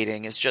figure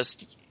skating. Is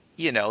just,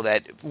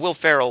 that Will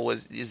Ferrell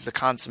is the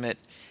consummate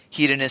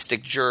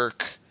hedonistic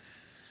jerk.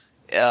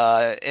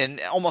 In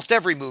almost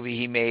every movie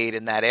he made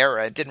in that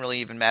era, it didn't really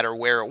even matter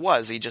where it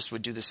was. He just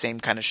would do the same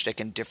kind of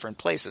shtick in different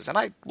places. And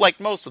I liked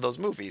most of those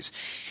movies.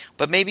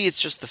 But maybe it's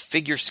just the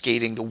figure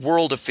skating, the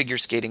world of figure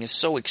skating is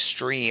so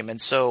extreme and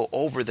so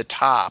over the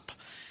top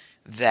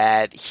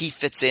that he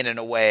fits in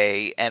a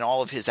way, and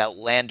all of his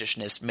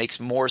outlandishness makes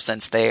more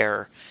sense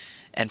there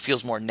and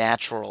feels more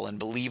natural and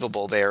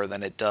believable there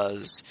than it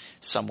does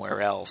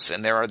somewhere else.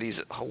 And there are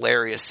these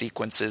hilarious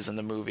sequences in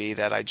the movie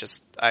that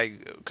I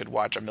could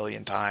watch a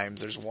million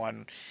times. There's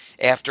one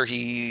after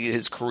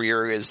his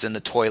career is in the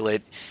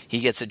toilet,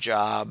 he gets a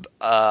job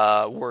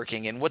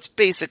working in what's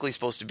basically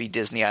supposed to be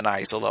Disney on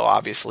Ice, although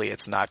obviously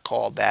it's not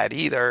called that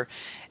either.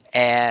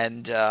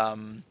 And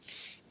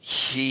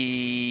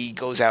he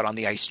goes out on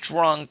the ice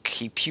drunk.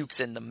 He pukes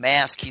in the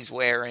mask he's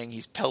wearing.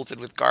 He's pelted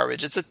with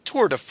garbage. It's a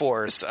tour de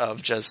force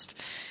of just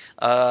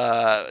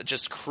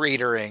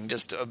cratering,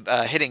 just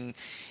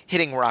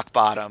hitting rock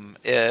bottom.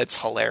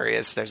 It's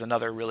hilarious. There's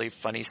another really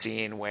funny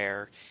scene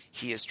where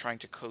he is trying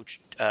to coach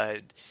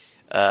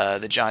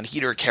the John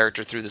Heder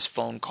character through this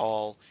phone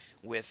call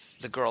with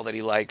the girl that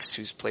he likes,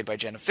 who's played by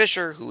Jenna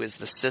Fisher, who is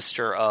the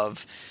sister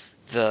of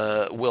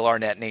the Will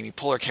Arnett and Amy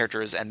Poehler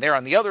characters, and they're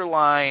on the other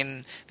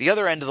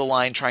end of the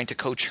line, trying to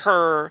coach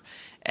her,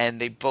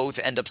 and they both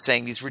end up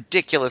saying these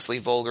ridiculously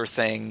vulgar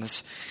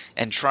things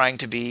and trying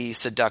to be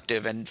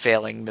seductive and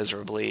failing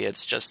miserably.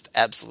 It's just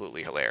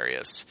absolutely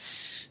hilarious.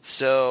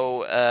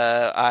 So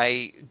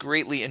I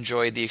greatly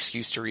enjoyed the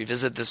excuse to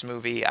revisit this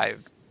movie.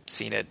 I've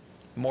seen it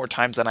more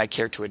times than I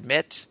care to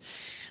admit.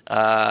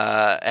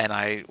 And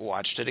I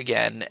watched it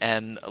again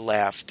and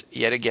laughed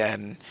yet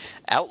again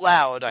out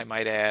loud, I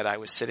might add. I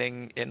was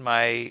sitting in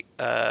my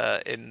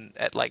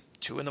at like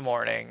 2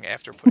 a.m.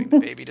 after putting the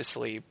baby to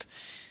sleep,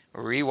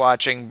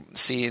 rewatching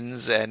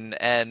scenes, and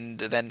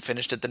then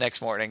finished it the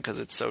next morning because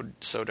it's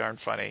so darn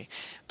funny.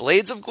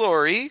 Blades of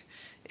Glory.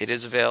 It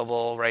is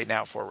available right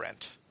now for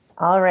rent.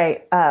 All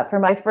right. For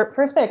my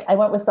first pick, I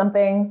went with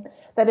something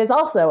that is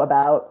also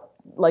about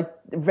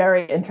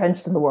very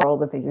entrenched in the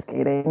world of figure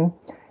skating.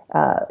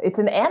 It's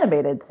an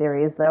animated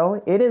series,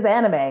 though. It is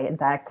anime, in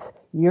fact.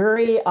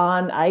 Yuri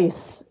on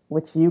Ice,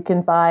 which you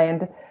can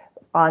find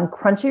on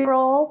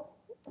Crunchyroll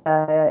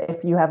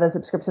if you have a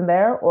subscription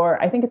there, or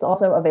I think it's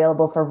also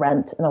available for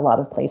rent in a lot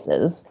of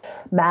places.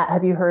 Matt,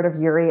 have you heard of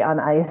Yuri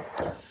on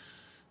Ice?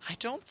 I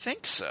don't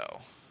think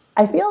so.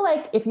 I feel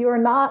like if you are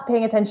not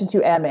paying attention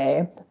to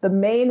anime, the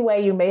main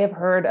way you may have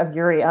heard of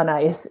Yuri on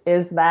Ice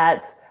is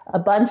that a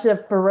bunch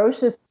of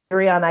ferocious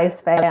Yuri on Ice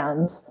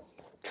fans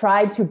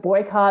tried to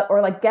boycott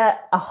or like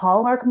get a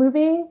Hallmark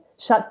movie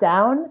shut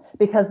down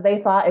because they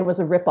thought it was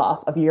a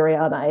ripoff of Yuri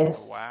on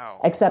Ice.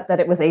 Wow. Except that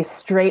it was a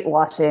straight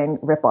washing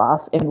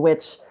ripoff in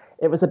which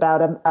it was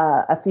about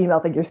a female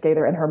figure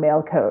skater and her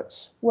male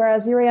coach.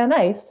 Whereas Yuri on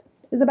Ice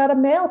is about a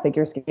male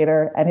figure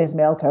skater and his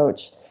male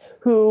coach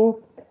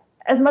who,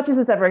 as much as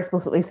it's ever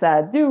explicitly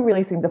said, do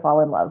really seem to fall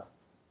in love.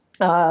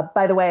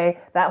 By the way,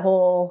 that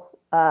whole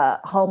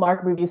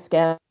Hallmark movie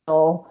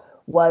scandal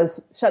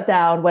was shut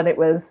down when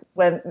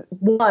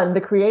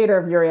the creator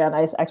of Yuri on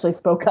Ice actually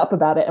spoke up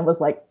about it and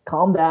was like,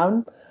 calm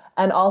down.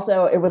 And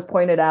also it was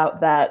pointed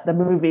out that the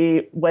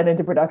movie went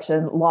into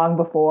production long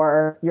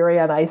before Yuri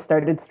on Ice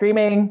started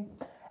streaming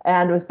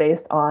and was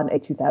based on a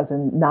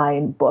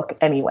 2009 book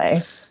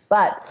anyway.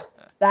 But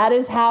that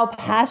is how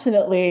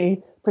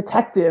passionately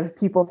protective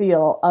people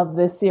feel of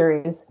this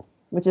series,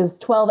 which is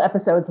 12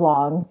 episodes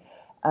long.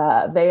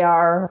 They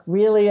are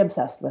really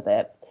obsessed with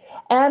it.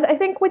 And I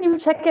think when you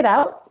check it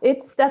out,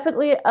 it's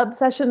definitely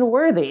obsession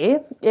worthy.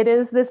 It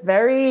is this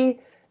very,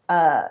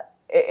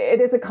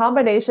 it is a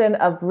combination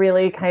of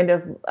really kind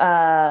of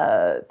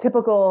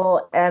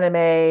typical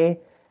anime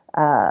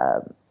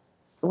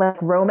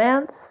like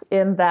romance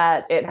in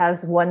that it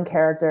has one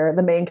character,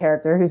 the main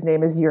character, whose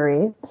name is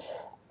Yuri.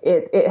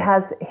 It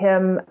has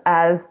him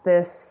as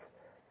this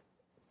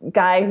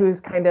guy who's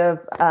kind of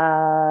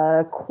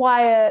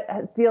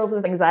quiet, deals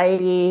with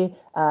anxiety,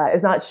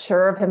 is not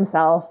sure of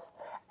himself,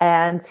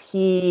 and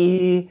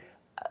he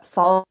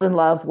falls in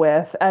love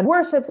with and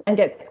worships and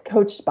gets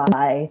coached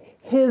by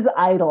his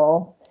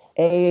idol,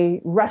 a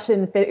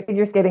Russian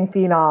figure skating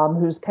phenom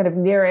who's kind of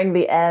nearing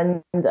the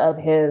end of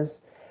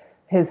his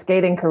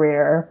skating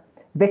career,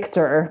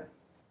 Victor.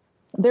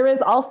 There is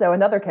also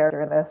another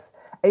character in this,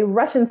 a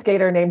Russian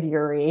skater named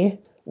Yuri,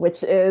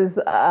 which is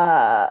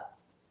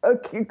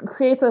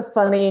creates a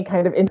funny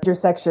kind of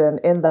intersection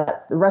in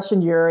that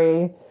Russian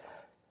Yuri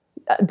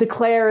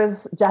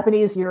declares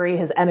Japanese Yuri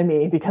his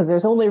enemy because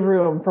there's only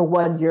room for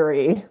one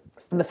Yuri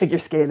in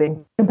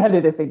the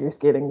competitive figure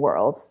skating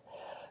world.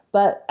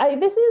 But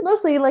this is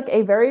mostly like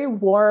a very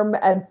warm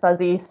and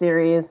fuzzy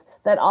series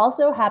that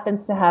also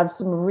happens to have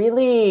some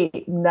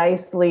really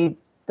nicely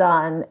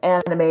done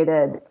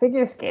animated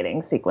figure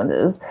skating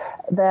sequences.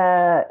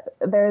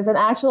 There's an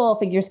actual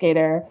figure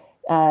skater,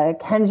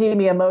 Kenji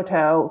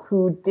Miyamoto,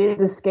 who did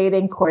the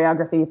skating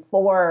choreography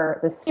for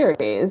the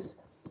series.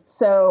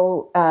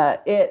 So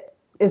it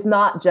is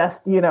not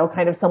just,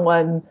 kind of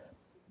someone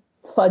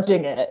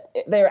fudging it.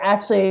 They're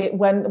actually,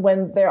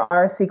 when there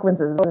are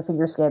sequences of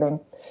figure skating,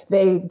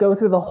 they go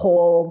through the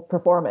whole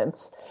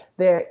performance.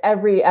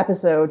 Every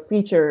episode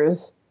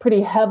features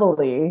pretty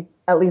heavily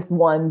at least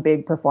one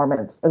big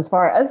performance. As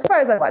far as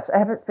I watched, I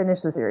haven't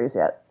finished the series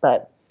yet,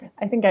 but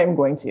I think I'm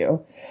going to.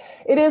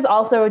 It is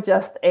also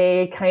just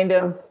a kind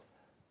of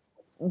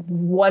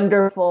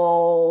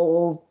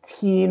wonderful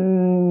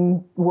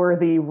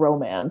teen-worthy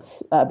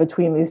romance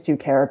between these two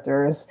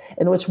characters,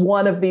 in which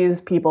one of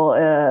these people,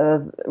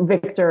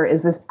 Victor,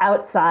 is this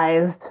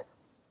outsized,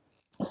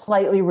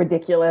 slightly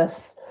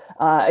ridiculous,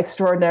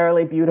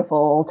 extraordinarily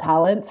beautiful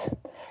talent.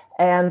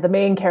 And the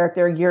main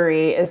character,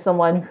 Yuri, is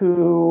someone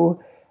who,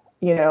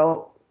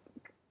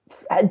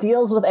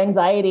 deals with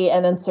anxiety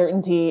and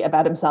uncertainty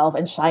about himself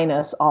and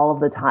shyness all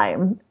of the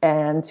time.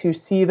 And to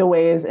see the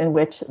ways in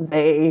which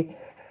they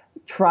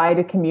try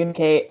to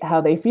communicate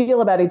how they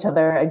feel about each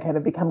other and kind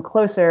of become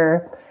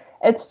closer,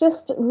 it's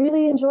just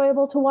really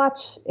enjoyable to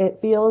watch. It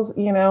feels,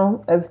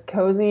 as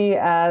cozy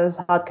as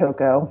hot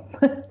cocoa.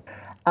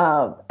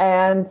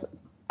 And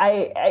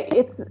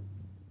it's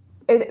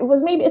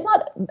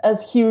not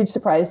as huge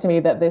surprise to me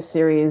that this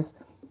series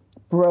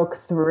broke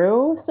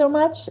through so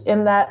much,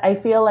 in that I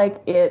feel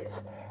like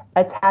it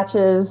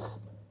attaches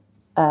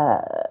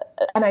an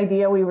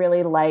idea we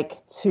really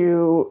like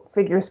to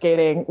figure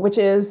skating, which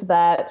is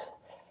that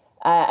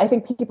I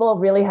think people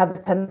really have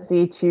this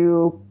tendency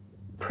to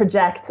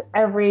project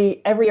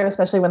every year,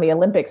 especially when the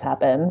Olympics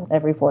happen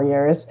every 4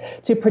 years,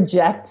 to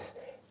project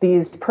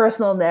these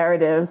personal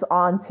narratives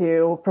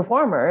onto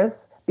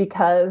performers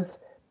because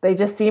they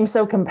just seem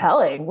so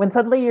compelling. When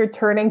suddenly you're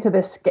turning to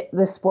this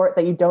sport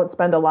that you don't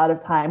spend a lot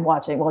of time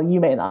watching. Well, you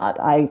may not.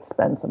 I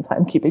spend some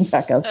time keeping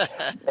track of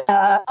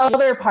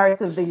other parts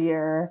of the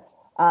year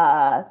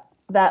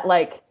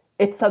that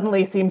it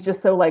suddenly seems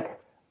just so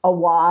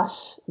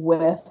awash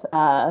with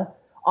all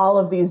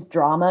of these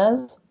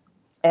dramas.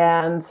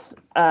 And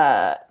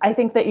I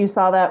think that you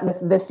saw that with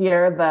this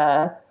year,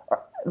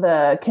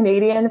 the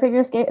Canadian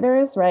figure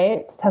skaters,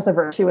 right? Tessa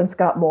Virtue and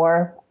Scott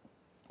Moore,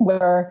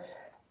 where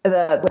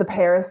the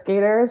pair of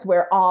skaters,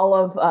 where all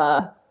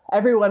of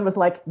everyone was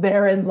like,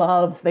 they're in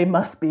love, they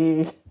must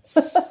be.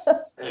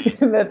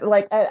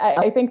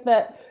 I think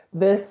that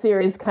this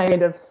series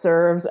kind of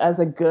serves as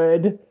a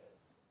good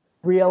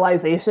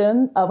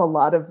realization of a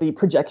lot of the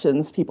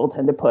projections people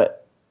tend to put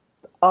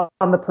on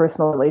the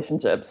personal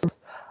relationships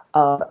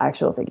of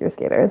actual figure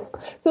skaters.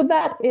 So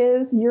that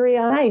is Yuri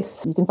on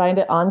Ice. You can find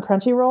it on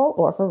Crunchyroll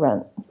or for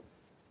rent.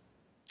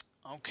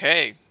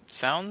 Okay,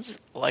 sounds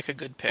like a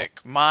good pick.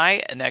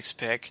 My next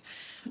pick,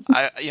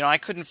 I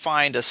couldn't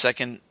find a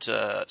second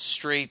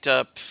straight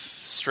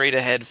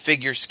ahead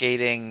figure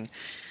skating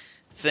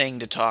thing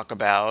to talk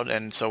about,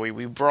 and so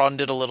we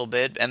broadened it a little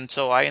bit, and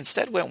so I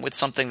instead went with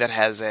something that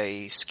has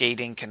a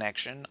skating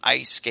connection,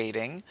 ice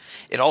skating.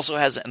 It also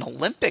has an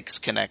Olympics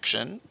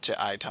connection to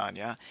I,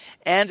 Tonya,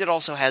 and it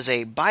also has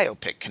a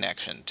biopic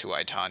connection to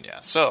I,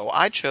 Tonya. So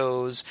I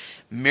chose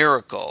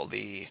Miracle,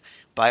 the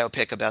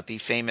biopic about the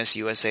famous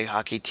USA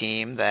hockey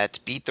team that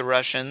beat the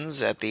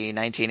Russians at the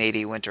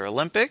 1980 Winter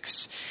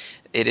Olympics.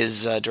 It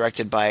is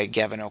directed by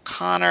Gavin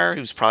O'Connor,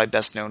 who's probably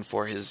best known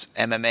for his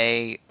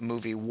MMA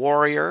movie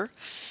Warrior.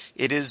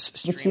 It is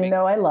streaming. Which you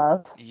know I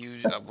love.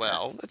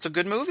 Well, it's a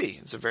good movie.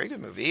 It's a very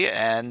good movie.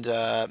 And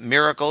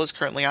Miracle is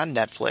currently on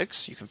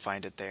Netflix. You can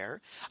find it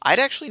there. I'd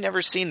actually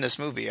never seen this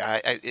movie. I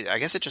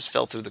guess it just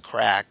fell through the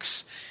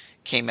cracks.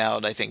 Came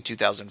out, I think,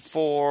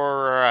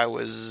 2004. I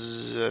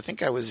was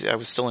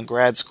still in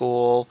grad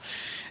school.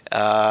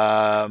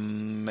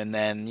 And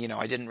then,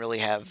 I didn't really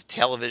have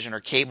television or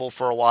cable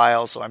for a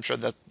while, so I'm sure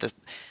that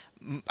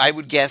I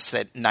would guess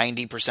that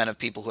 90% of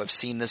people who have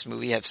seen this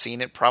movie have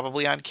seen it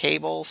probably on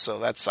cable,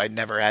 so I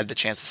never had the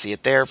chance to see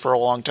it there for a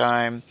long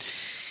time.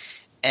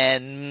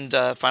 And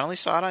finally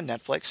saw it on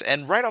Netflix,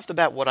 and right off the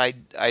bat, what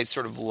I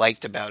sort of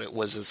liked about it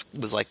was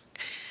like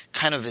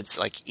kind of its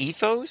like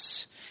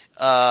ethos.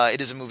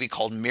 It is a movie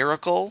called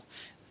Miracle.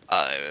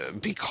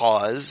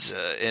 Because,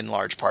 in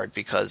large part,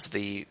 because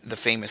the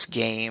famous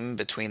game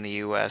between the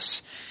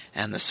U.S.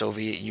 and the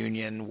Soviet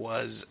Union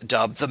was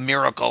dubbed The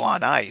Miracle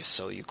on Ice,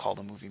 so you call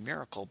the movie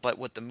Miracle. But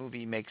what the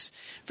movie makes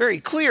very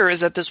clear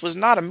is that this was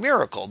not a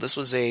miracle. This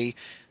was a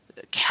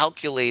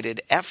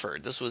calculated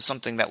effort. This was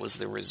something that was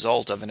the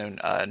result of an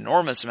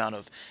enormous amount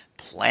of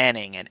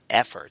planning and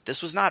effort.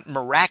 This was not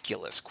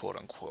miraculous, quote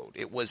unquote.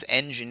 It was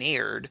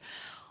engineered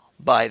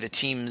by the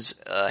team's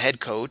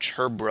head coach,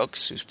 Herb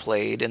Brooks, who's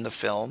played in the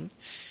film,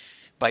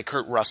 by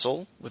Kurt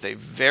Russell, with a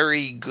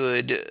very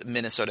good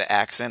Minnesota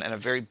accent and a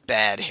very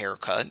bad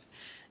haircut.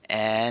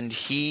 And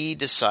he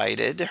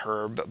decided,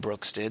 Herb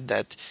Brooks did,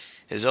 that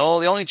the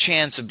only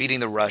chance of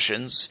beating the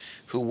Russians,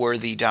 who were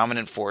the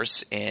dominant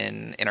force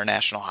in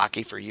international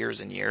hockey for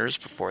years and years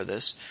before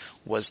this,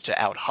 was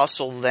to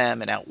out-hustle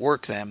them and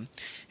outwork them.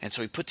 And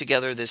so he put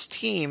together this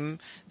team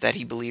that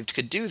he believed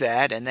could do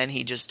that, and then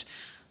he just,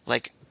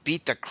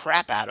 beat the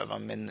crap out of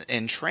them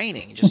in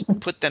training,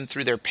 just put them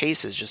through their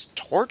paces, just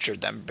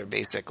tortured them,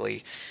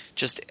 basically.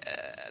 Just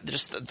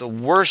the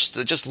worst.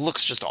 It just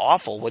looks just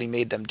awful what he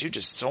made them do.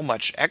 Just so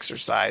much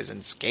exercise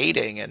and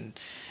skating, and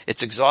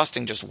it's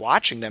exhausting just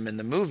watching them in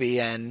the movie.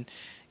 And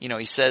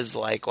he says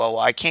well,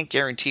 I can't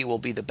guarantee we'll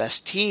be the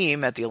best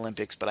team at the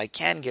Olympics, but I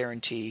can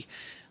guarantee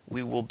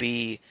we will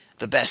be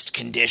the best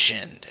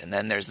conditioned. And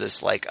then there's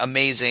this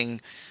amazing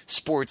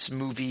sports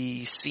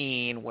movie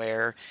scene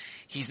where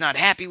he's not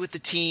happy with the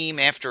team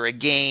after a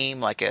game,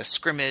 like a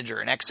scrimmage or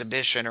an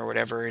exhibition or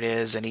whatever it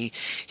is, and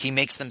he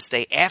makes them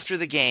stay after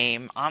the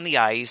game on the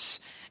ice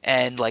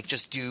and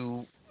just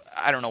do,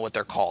 I don't know what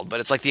they're called, but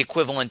it's like the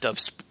equivalent of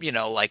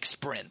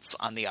sprints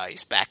on the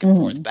ice, back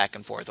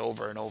and forth,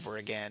 over and over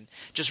again,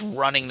 just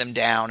running them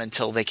down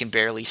until they can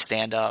barely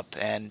stand up.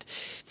 And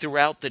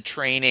throughout the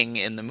training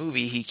in the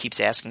movie, he keeps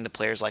asking the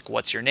players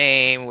what's your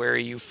name, where are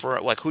you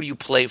from, who do you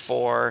play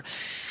for?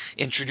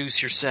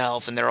 Introduce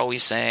yourself, and they're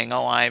always saying,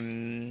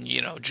 I'm,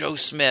 Joe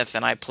Smith,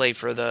 and I play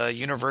for the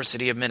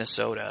University of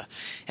Minnesota.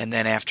 And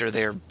then after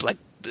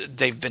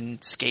they've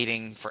been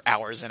skating for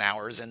hours and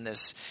hours in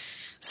this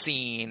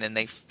scene, and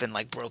they've been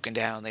broken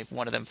down.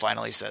 One of them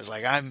finally says,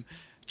 I'm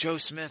Joe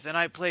Smith, and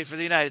I play for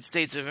the United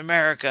States of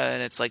America.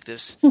 And it's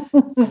this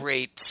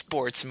great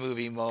sports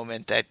movie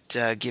moment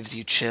that gives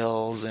you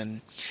chills.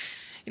 And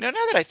now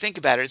that I think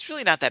about it, it's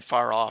really not that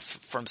far off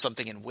from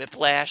something in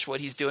Whiplash, what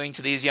he's doing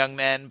to these young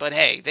men. But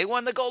hey, they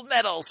won the gold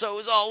medal, so it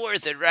was all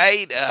worth it,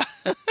 right?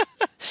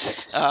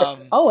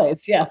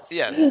 Always, yes.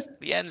 Yes,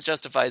 the ends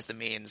justifies the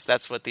means.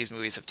 That's what these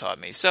movies have taught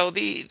me. So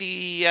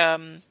the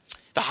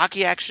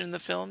hockey action in the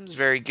film is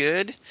very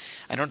good.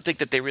 I don't think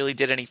that they really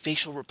did any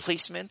facial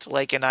replacement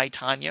like in I,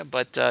 Tonya,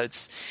 but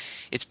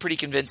it's pretty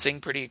convincing,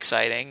 pretty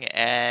exciting.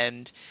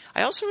 And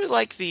I also really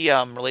like the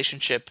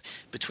relationship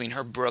between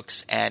Herb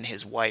Brooks and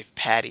his wife,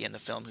 Patty, in the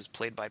film, who's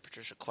played by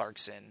Patricia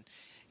Clarkson.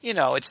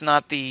 It's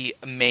not the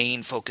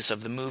main focus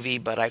of the movie,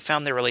 but I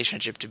found their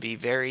relationship to be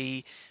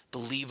very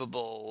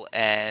believable.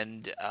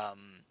 And,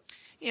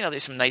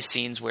 there's some nice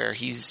scenes where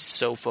he's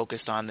so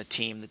focused on the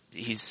team that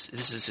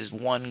this is his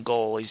one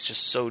goal. He's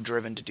just so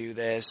driven to do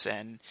this.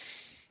 And,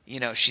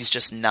 she's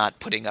just not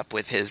putting up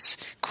with his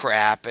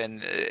crap,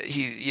 and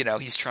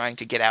he's trying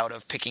to get out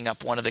of picking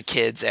up one of the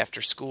kids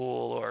after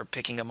school or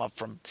picking him up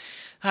from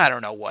I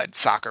don't know what,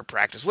 soccer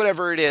practice,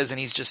 whatever it is, and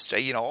he's just,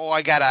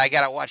 I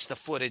gotta watch the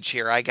footage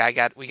here.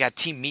 We got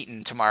team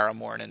meeting tomorrow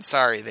morning.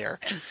 Sorry there.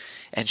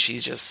 And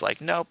she's just like,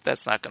 nope,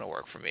 that's not going to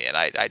work for me. And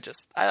I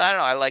don't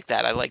know. I like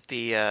that. I like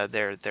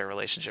their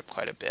relationship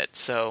quite a bit.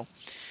 So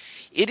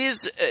it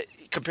is,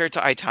 compared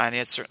to I,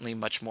 Tonya, it's certainly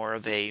much more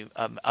of a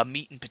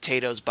meat and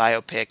potatoes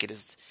biopic. It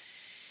is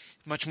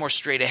much more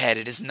straight ahead.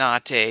 It is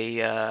not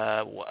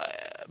a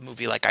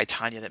movie like I,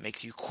 Tonya that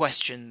makes you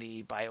question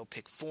the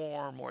biopic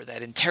form or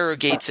that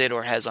interrogates it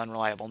or has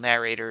unreliable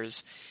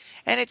narrators.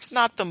 And it's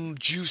not the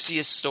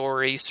juiciest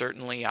story.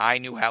 Certainly, I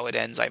knew how it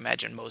ends. I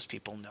imagine most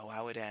people know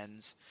how it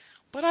ends.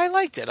 But I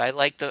liked it.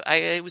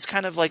 It was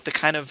kind of like the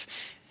kind of,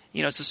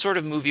 it's a sort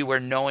of movie where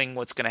knowing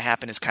what's going to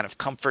happen is kind of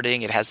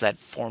comforting. It has that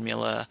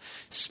formula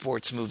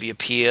sports movie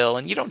appeal.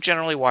 And you don't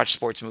generally watch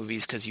sports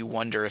movies because you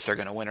wonder if they're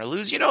going to win or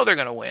lose. You know they're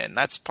going to win.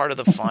 That's part of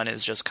the fun,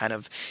 is just kind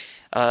of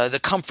the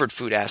comfort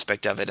food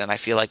aspect of it. And I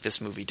feel like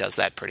this movie does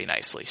that pretty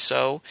nicely.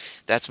 So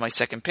that's my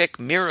second pick,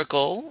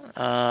 Miracle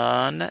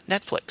on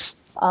Netflix.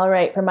 All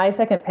right. For my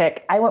second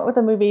pick, I went with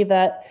a movie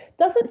that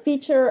doesn't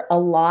feature a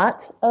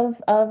lot of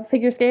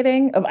figure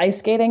skating, of ice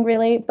skating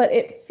really, but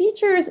it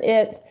features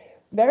it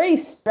very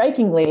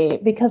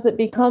strikingly because it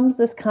becomes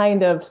this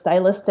kind of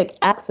stylistic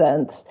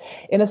accent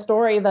in a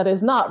story that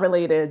is not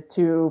related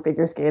to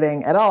figure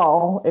skating at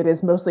all. It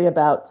is mostly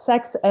about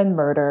sex and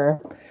murder,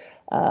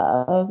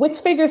 which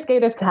figure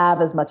skaters can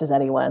have as much as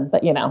anyone,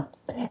 but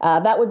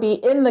that would be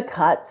In the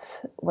Cut,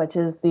 which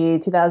is the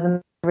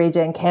 2003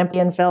 Jane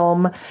Campion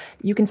film.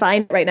 You can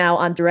find it right now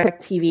on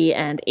DirecTV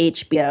and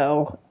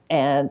HBO.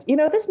 And,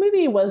 this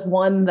movie was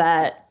one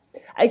that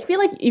I feel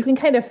like you can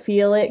kind of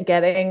feel it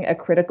getting a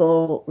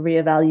critical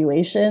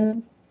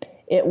reevaluation.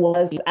 It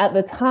was, at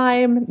the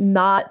time,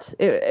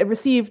 it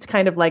received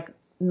kind of like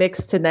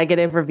mixed to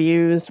negative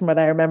reviews from what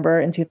I remember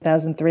in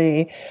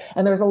 2003.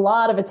 And there was a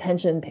lot of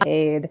attention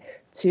paid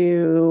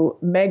to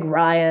Meg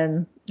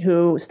Ryan,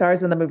 who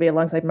stars in the movie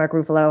alongside Mark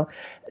Ruffalo,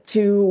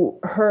 to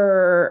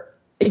her,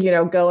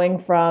 going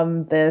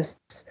from this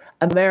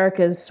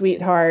America's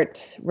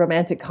sweetheart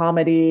romantic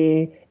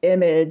comedy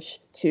image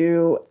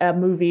to a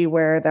movie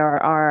where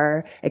there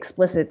are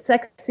explicit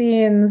sex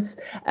scenes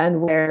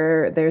and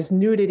where there's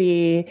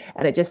nudity.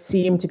 And it just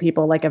seemed to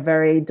people like a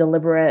very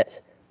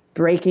deliberate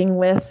breaking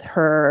with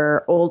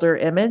her older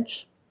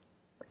image.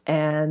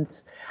 And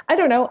I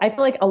don't know, I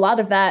feel like a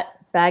lot of that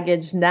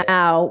baggage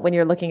now, when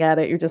you're looking at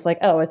it, you're just like,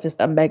 oh, it's just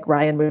a Meg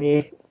Ryan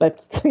movie.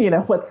 That's,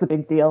 what's the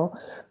big deal?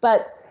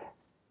 But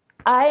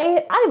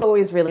I've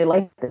always really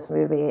liked this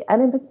movie.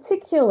 And in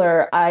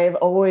particular, I've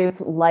always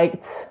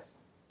liked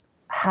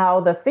how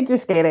the figure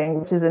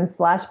skating, which is in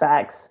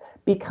flashbacks,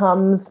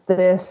 becomes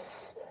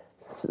this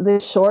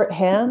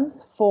shorthand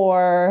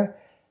for,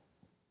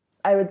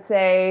 I would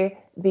say,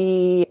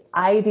 the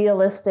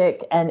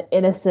idealistic and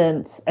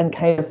innocent and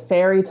kind of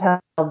fairy tale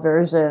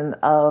version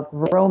of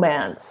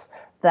romance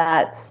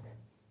that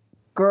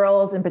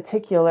girls in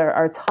particular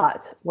are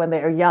taught when they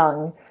are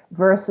young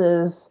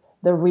versus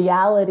the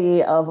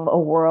reality of a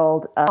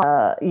world,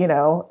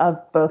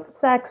 of both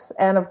sex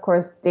and, of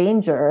course,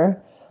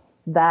 danger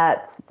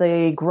that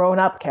the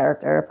grown-up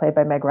character, played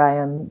by Meg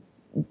Ryan,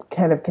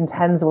 kind of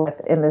contends with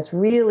in this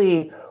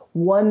really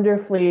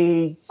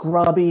wonderfully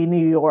grubby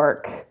New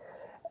York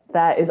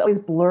that is always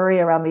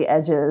blurry around the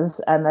edges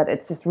and that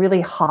it's just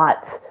really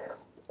hot.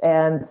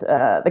 And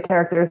the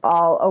characters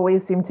all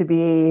always seem to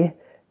be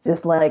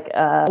just like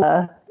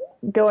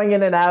going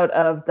in and out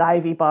of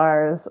divey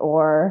bars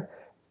or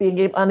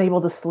being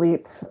unable to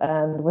sleep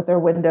and with their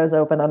windows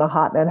open on a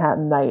hot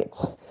Manhattan night.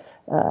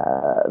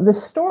 The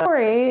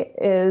story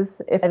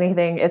is, if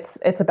anything,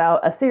 it's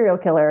about a serial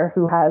killer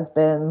who has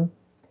been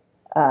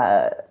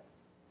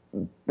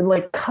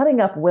cutting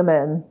up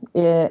women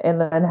in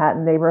the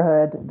Manhattan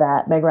neighborhood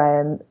that Meg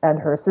Ryan and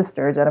her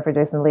sister, Jennifer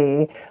Jason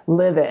Leigh,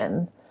 live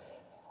in.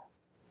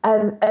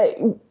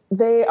 And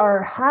they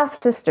are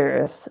half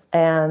sisters.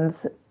 And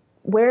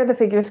where the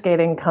figure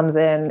skating comes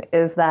in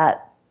is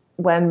that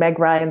when Meg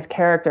Ryan's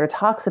character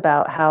talks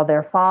about how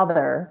their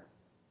father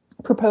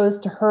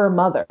proposed to her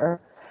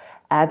mother,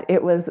 and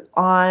it was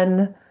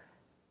on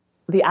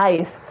the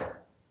ice.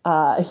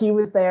 He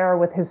was there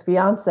with his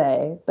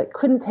fiance, but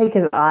couldn't take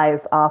his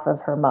eyes off of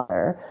her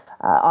mother,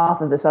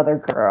 off of this other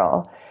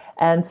girl.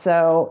 And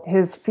so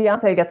his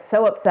fiance gets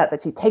so upset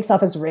that she takes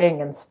off his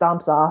ring and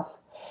stomps off.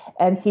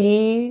 And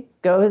he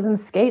goes and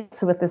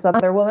skates with this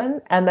other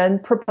woman and then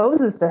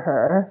proposes to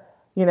her,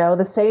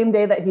 the same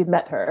day that he's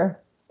met her.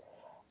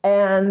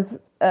 And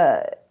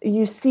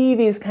you see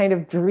these kind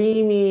of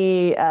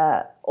dreamy,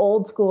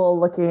 old school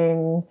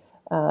looking,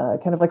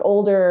 kind of like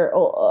older,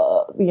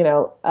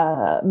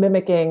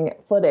 mimicking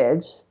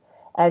footage.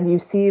 And you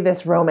see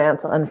this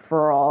romance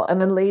unfurl. And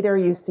then later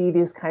you see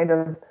these kind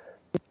of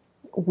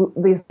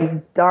these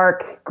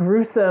dark,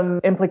 gruesome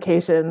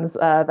implications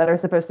that are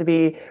supposed to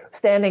be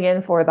standing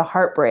in for the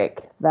heartbreak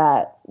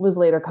that was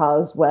later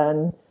caused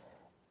when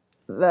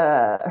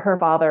her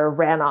father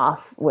ran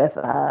off with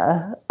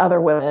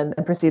other women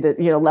and proceeded,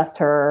 left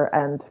her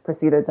and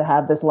proceeded to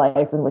have this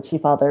life in which he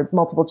fathered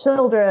multiple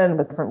children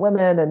with different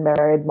women and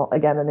married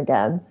again and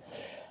again.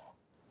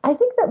 I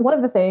think that one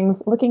of the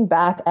things, looking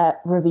back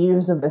at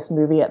reviews of this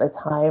movie at the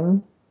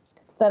time,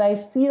 that I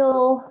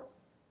feel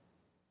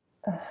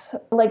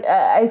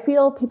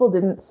people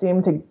didn't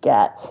seem to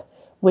get,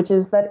 which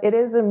is that it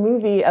is a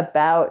movie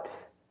about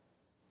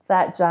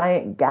that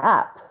giant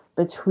gap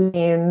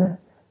between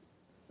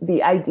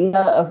the idea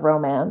of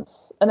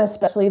romance, and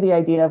especially the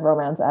idea of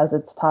romance as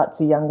it's taught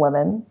to young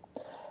women,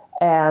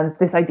 and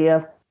this idea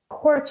of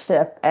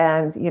courtship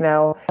and,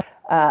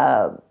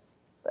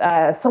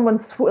 someone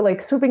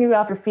swooping you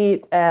off your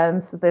feet,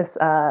 and this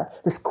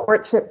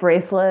courtship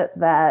bracelet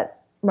that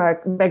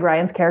Meg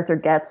Ryan's character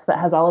gets that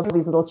has all of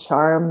these little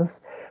charms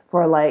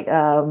for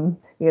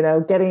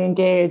getting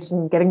engaged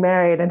and getting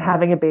married and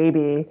having a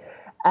baby,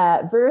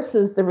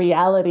 versus the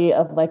reality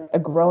of like a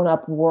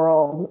grown-up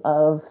world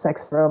of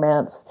sex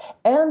romance,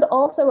 and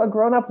also a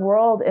grown-up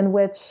world in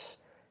which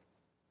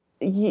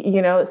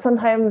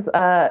sometimes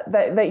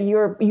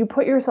that you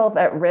put yourself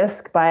at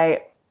risk by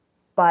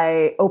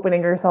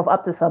opening yourself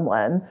up to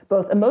someone,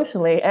 both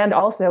emotionally and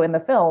also in the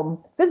film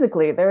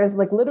physically. There is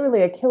like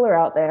literally a killer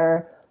out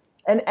there,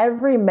 and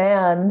every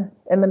man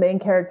in the main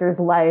character's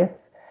life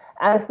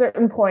at a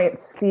certain point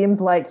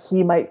seems like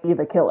he might be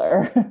the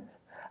killer.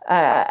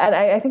 And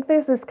I think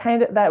there's this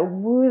kind of that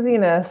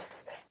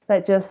wooziness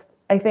that just,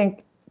 I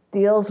think,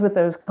 deals with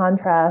those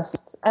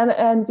contrasts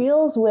and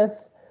deals with,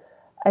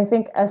 I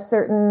think, a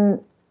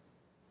certain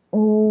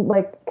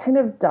kind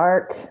of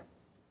dark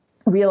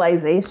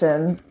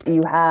realization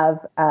you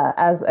have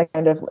as a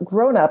kind of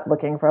grown-up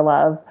looking for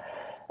love,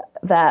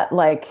 that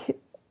like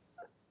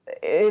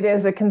it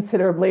is a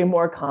considerably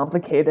more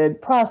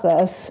complicated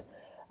process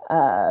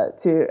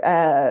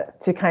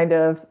to kind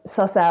of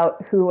suss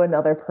out who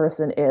another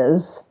person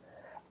is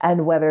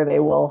and whether they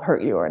will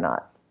hurt you or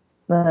not.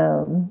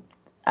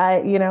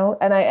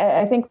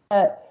 I think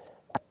that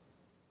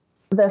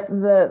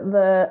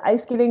the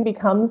ice skating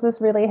becomes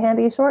this really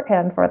handy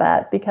shorthand for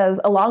that, because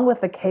along with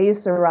the que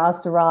sera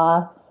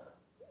sera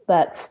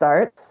that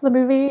starts the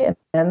movie and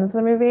ends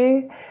the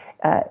movie,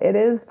 it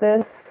is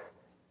this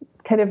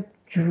kind of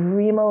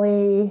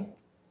dreamily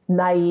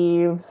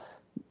naive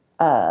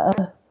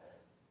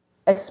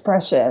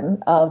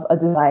expression of a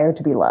desire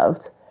to be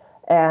loved.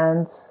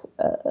 And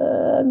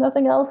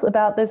nothing else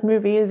about this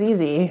movie is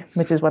easy,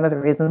 which is one of the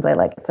reasons I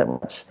like it so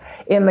much.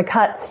 In The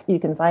Cut, you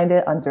can find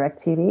it on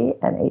DirecTV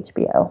and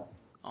HBO.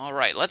 All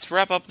right, let's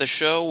wrap up the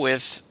show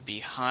with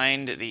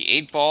Behind the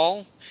Eight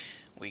Ball.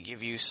 We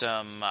give you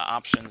some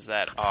options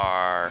that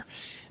are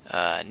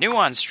new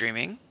on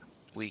streaming.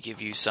 We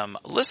give you some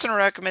listener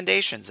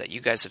recommendations that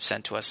you guys have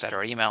sent to us at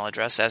our email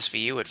address,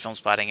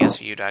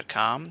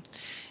 svu@filmspottingsvu.com.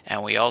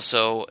 And we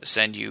also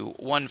send you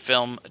one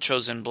film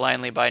chosen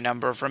blindly by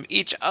number from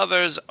each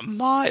other's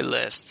My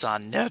Lists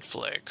on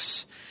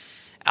Netflix.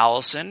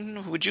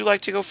 Allison, would you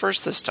like to go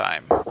first this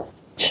time?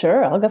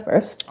 Sure, I'll go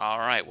first. All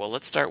right, well,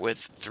 let's start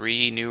with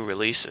 3 new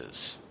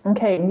releases.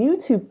 Okay, new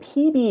to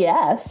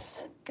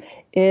PBS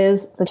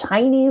is The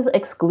Chinese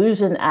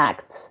Exclusion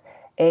Act,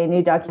 a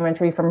new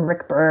documentary from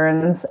Rick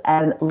Burns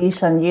and Lee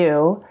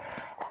Shan-yu.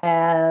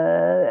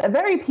 A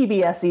very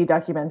PBS-y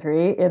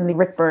documentary in the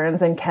Rick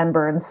Burns and Ken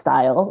Burns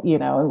style,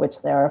 in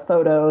which there are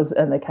photos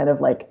and the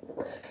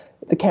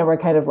camera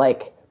kind of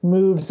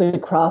moves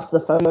across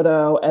the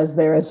photo as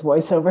there is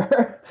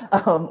voiceover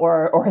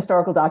or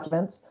historical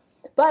documents.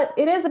 But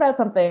it is about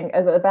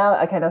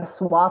about a kind of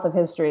swath of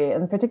history,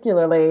 and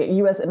particularly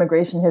U.S.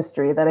 immigration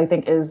history, that I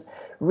think is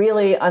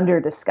really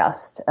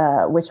under-discussed,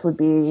 which would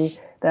be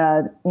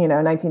the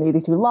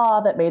 1982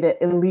 law that made it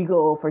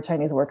illegal for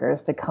Chinese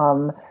workers to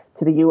come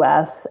to the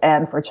U.S.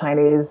 and for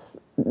Chinese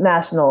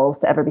nationals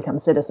to ever become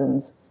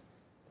citizens.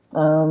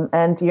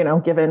 And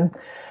given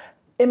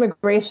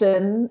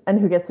immigration and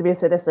who gets to be a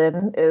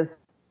citizen is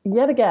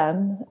yet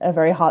again a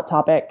very hot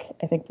topic,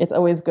 I think it's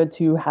always good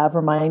to have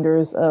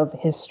reminders of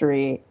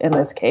history in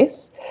this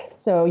case.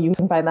 So you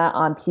can find that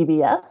on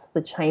PBS,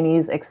 The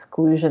Chinese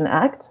Exclusion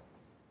Act.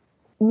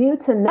 New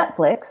to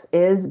Netflix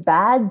is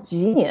Bad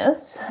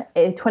Genius,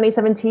 a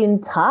 2017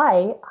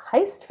 Thai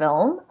heist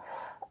film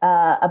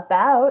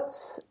about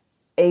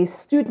a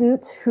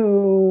student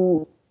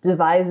who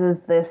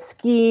devises this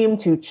scheme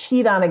to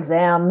cheat on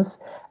exams.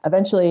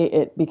 Eventually,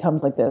 it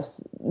becomes like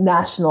this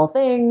national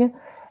thing,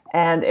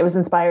 and it was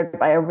inspired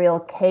by a real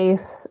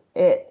case.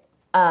 It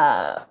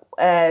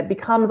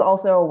becomes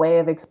also a way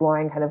of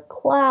exploring kind of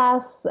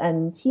class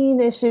and teen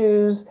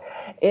issues.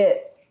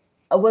 It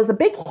was a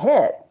big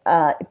hit,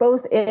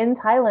 both in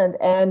Thailand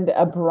and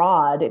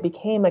abroad. It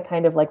became a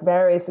kind of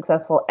very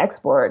successful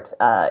export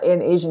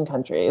in Asian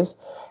countries.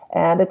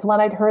 And it's one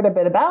I'd heard a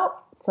bit about,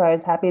 so I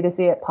was happy to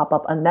see it pop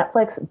up on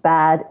Netflix,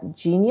 Bad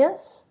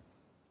Genius.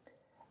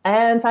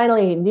 And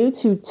finally, new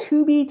to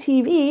Tubi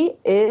TV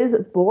is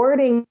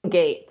Boarding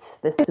Gate.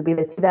 This would be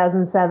the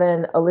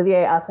 2007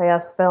 Olivier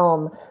Assayas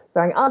film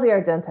starring Ozzy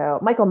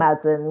Argento, Michael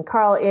Madsen,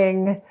 Carl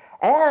Ing,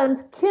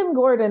 and Kim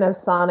Gordon of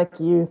Sonic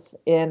Youth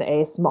in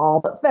a small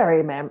but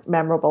very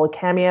memorable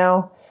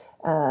cameo.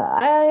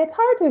 It's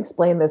hard to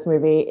explain this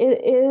movie.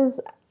 It is,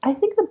 I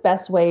think the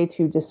best way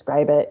to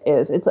describe it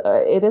is it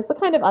is the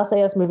kind of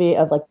SAS movie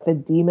of like the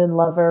demon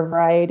lover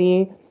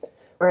variety,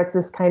 where it's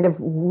this kind of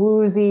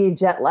woozy,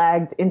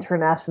 jet-lagged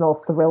international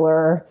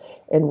thriller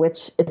in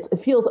which it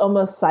feels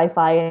almost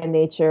sci-fi in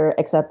nature,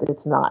 except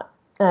it's not.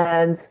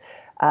 And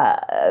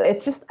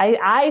it's just,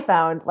 I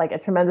found like a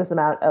tremendous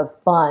amount of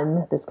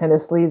fun, this kind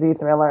of sleazy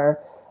thriller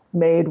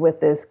made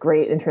with this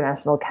great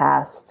international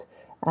cast.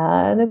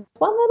 And it's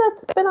one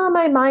that's been on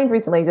my mind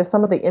recently, just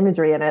some of the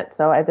imagery in it.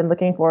 So I've been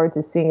looking forward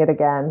to seeing it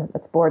again.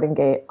 It's Boarding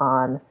Gate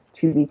on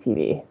Tubi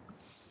TV.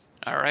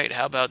 All right,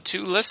 how about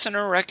 2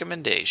 listener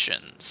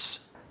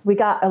recommendations? We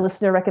got a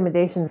listener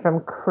recommendation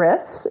from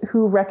Chris,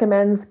 who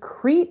recommends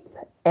Creep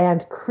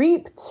and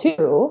Creep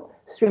 2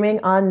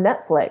 streaming on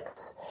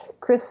Netflix.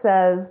 Chris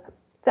says,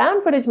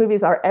 found footage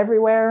movies are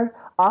everywhere.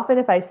 Often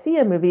if I see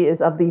a movie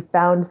is of the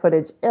found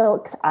footage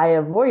ilk, I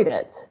avoid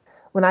it.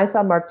 When I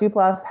saw Mark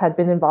Duplass had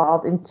been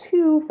involved in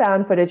 2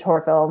 found footage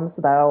horror films,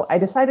 though, I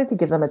decided to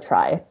give them a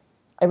try.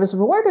 I was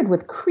rewarded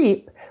with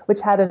Creep,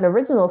 which had an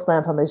original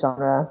slant on the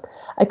genre.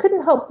 I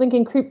couldn't help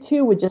thinking Creep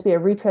 2 would just be a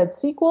retread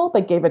sequel,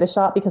 but gave it a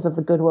shot because of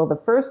the goodwill the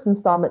first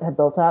installment had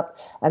built up.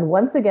 And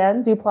once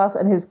again, Duplass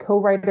and his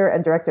co-writer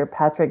and director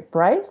Patrick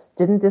Bryce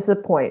didn't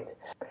disappoint.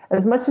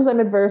 As much as I'm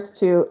adverse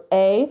to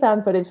A,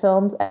 found footage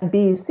films, and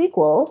B,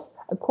 sequels,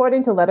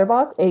 according to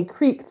Letterboxd, a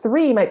Creep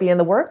 3 might be in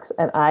the works,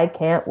 and I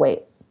can't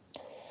wait.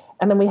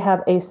 And then we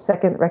have a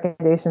second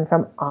recommendation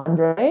from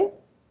Andre,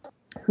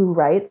 who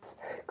writes,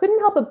 couldn't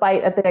help but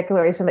bite at the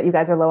declaration that you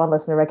guys are low on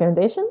listener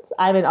recommendations.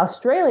 I'm in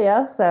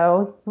Australia,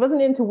 so he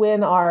wasn't in to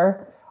win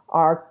our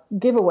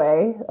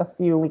giveaway a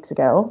few weeks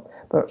ago,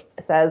 but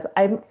it says,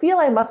 I feel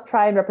I must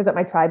try and represent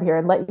my tribe here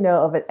and let you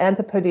know of an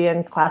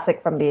Antipodean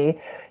classic from the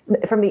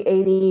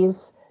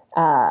 80s,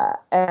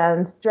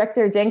 and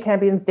director Jane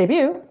Campion's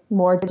debut,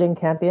 more Jane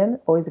Campion,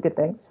 always a good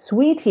thing,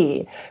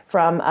 Sweetie,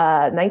 from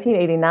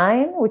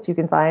 1989, which you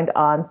can find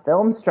on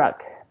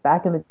Filmstruck.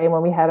 Back in the day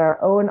when we had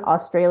our own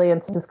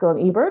Australian Siskel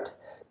and Ebert,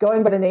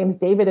 going by the names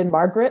David and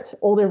Margaret,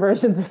 older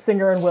versions of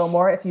Singer and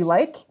Wilmore, if you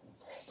like.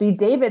 The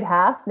David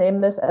half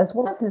named this as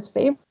one of his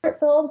favorite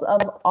films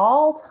of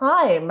all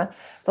time.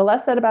 The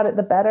less said about it,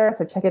 the better,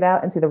 so check it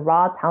out and see the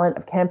raw talent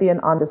of Campion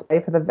on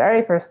display for the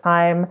very first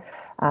time.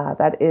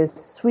 That is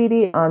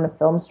Sweetie on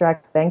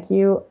Filmstruck. Thank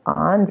you,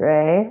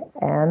 Andre,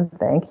 and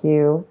thank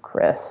you,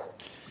 Chris.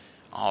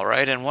 All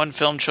right, and one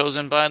film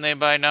chosen by name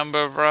by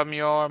number from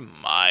your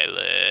My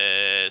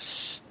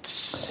List.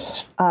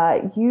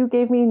 You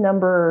gave me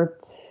number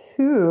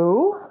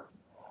 2,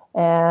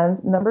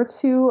 and number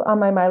 2 on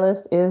my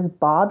list is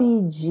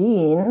Bobby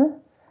Jean.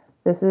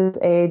 This is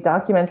a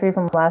documentary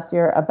from last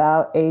year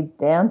about a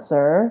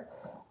dancer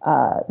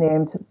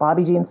named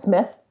Bobby Jean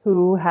Smith,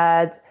 who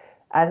had,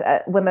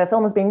 when the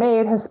film was being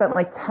made, has spent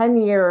like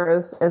 10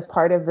 years as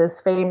part of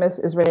this famous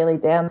Israeli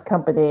dance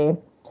company,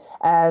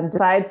 and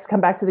decides to come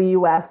back to the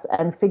U.S.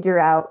 and figure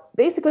out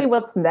basically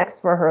what's next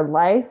for her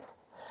life,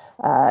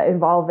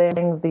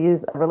 involving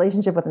these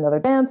relationship with another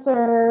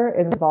dancer,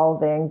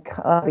 involving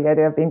the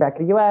idea of being back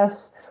in the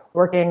U.S.,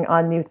 working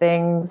on new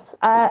things.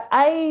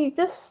 I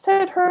just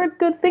had heard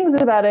good things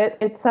about it.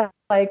 It sounds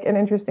like an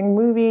interesting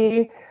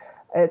movie.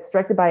 It's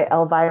directed by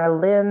Elvira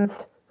Lind,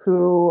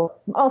 who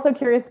I'm also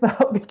curious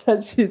about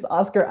because she's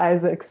Oscar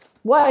Isaac's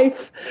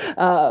wife.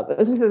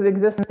 This is an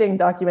existing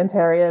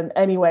documentarian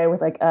anyway, with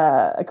like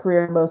a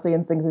career mostly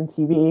in things in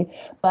TV.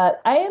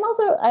 But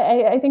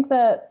I think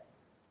that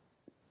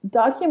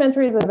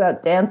documentaries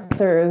about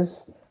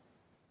dancers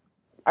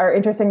are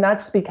interesting, not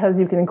just because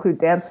you can include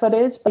dance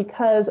footage, but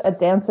because a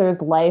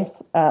dancer's life,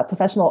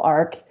 professional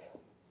arc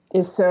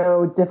is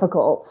so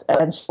difficult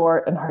and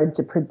short and hard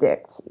to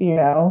predict, you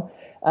know?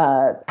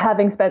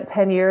 Having spent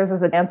 10 years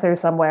as a dancer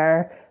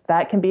somewhere,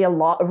 that can be a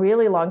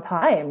really long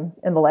time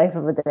in the life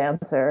of a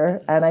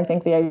dancer. And I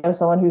think the idea of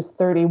someone who's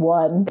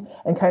 31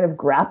 and kind of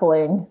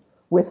grappling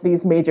with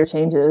these major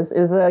changes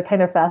is a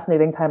kind of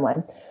fascinating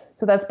timeline.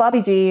 So that's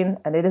Bobby Jean,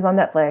 and it is on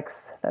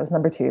Netflix. That was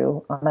number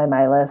 2 on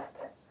my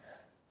list.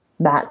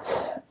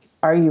 Matt,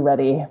 are you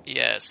ready?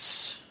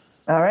 Yes.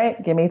 All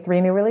right, give me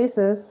 3 new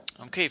releases.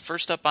 Okay,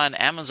 first up on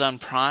Amazon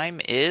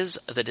Prime is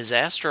The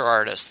Disaster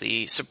Artist,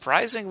 the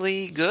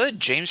surprisingly good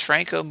James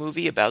Franco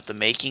movie about the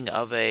making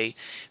of a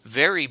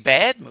very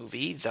bad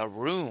movie, The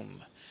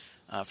Room.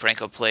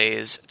 Franco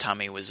plays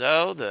Tommy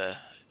Wiseau, the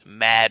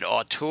mad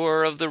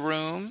auteur of The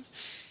Room,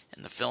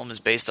 and the film is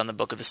based on the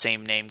book of the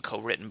same name,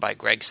 co-written by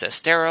Greg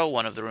Sestero,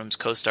 one of The Room's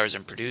co-stars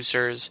and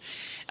producers.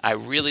 I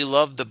really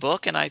loved the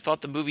book, and I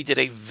thought the movie did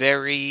a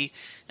very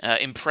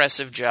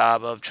impressive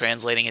job of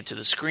translating it to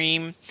the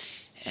screen.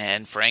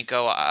 And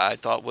Franco, I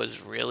thought, was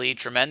really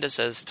tremendous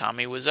as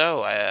Tommy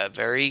Wiseau. A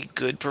very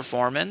good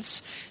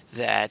performance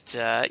that,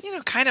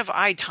 kind of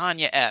I,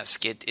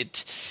 Tonya-esque.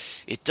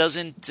 It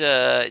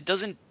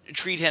doesn't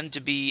treat him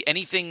to be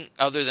anything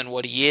other than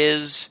what he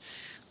is.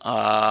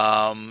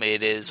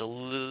 It's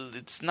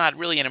not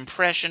really an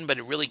impression, but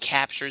it really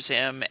captures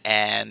him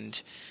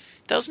and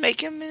does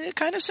make him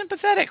kind of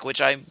sympathetic,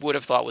 which I would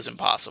have thought was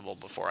impossible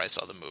before I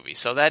saw the movie.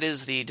 So that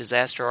is The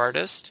Disaster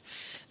Artist.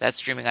 That's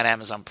streaming on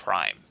Amazon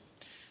Prime.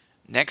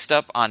 Next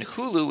up on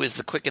Hulu is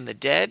The Quick and the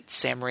Dead,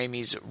 Sam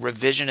Raimi's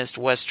revisionist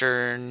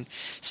western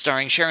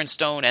starring Sharon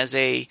Stone as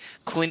a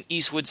Clint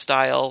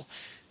Eastwood-style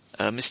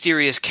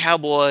mysterious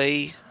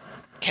cowgirl,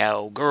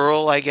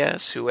 I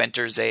guess, who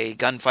enters a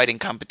gunfighting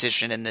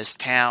competition in this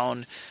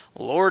town,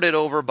 lorded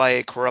over by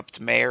a corrupt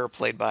mayor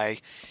played by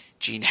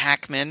Gene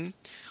Hackman.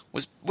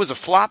 Was a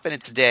flop in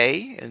its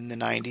day in the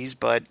 90s,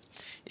 but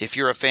if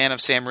you're a fan of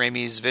Sam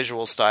Raimi's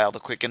visual style, The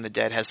Quick and the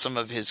Dead has some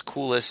of his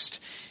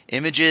coolest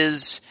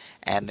images,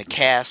 and the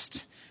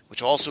cast,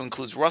 which also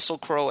includes Russell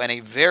Crowe and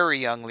a very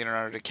young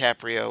Leonardo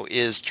DiCaprio,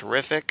 is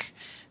terrific.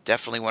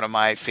 Definitely one of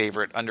my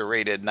favorite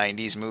underrated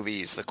 90s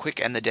movies, The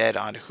Quick and the Dead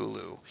on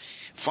Hulu.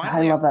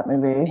 Finally, I love that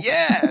movie.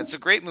 Yeah, it's a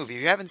great movie.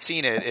 If you haven't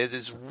seen it, it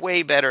is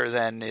way better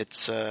than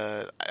its,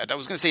 I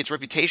was going to say its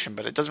reputation,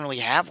 but it doesn't really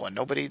have one.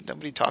 Nobody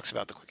talks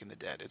about The Quick and the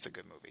Dead. It's a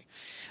good movie.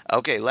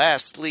 Okay,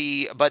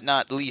 lastly, but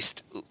not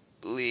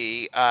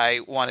leastly,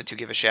 I wanted to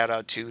give a shout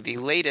out to the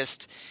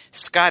latest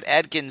Scott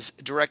Adkins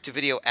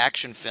direct-to-video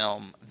action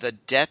film, The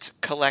Debt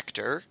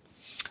Collector.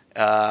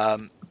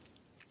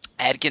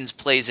 Adkins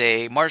plays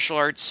a martial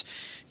arts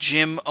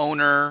gym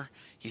owner.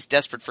 He's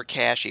desperate for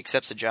cash. He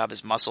accepts a job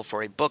as muscle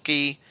for a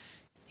bookie.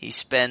 He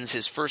spends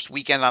his first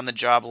weekend on the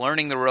job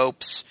learning the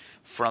ropes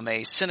from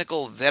a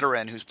cynical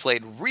veteran who's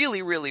played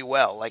really, really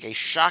well, like a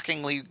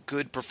shockingly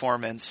good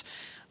performance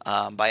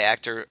by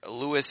actor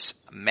Louis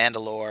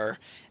Mandylor.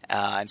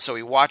 And so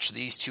we watched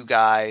these two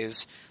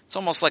guys. It's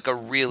almost like a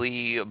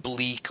really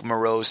bleak,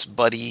 morose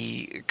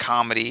buddy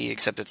comedy,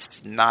 except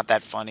it's not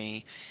that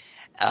funny.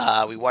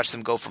 We watched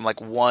them go from like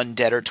one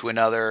debtor to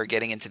another,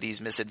 getting into these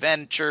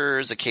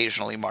misadventures.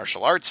 Occasionally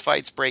martial arts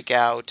fights break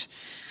out.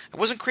 I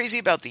wasn't crazy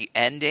about the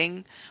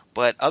ending,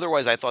 but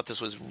otherwise I thought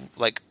this was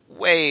like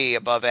way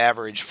above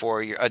average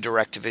for a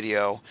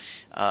direct-to-video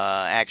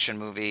action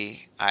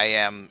movie. I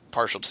am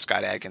partial to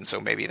Scott Adkins, so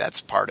maybe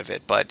that's part of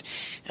it. But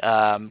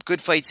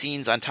good fight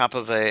scenes on top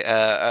of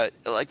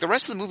like the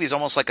rest of the movie is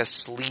almost like a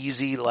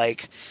sleazy,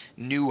 like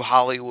new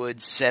Hollywood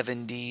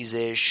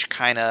 70s-ish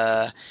kind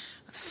of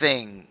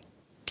thing.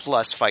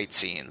 Plus fight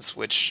scenes,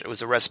 which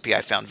was a recipe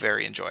I found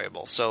very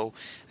enjoyable. So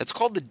it's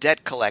called The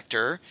Debt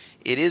Collector.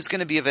 It is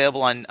going to be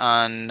available on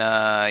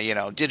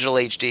digital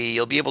HD.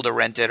 You'll be able to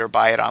rent it or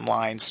buy it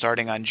online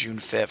starting on June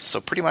 5th. So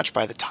pretty much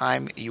by the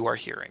time you are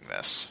hearing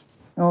this.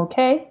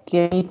 Okay,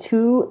 give me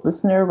 2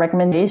 listener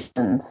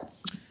recommendations.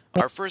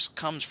 Our first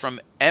comes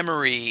from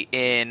Emery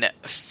in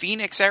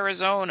Phoenix,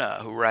 Arizona,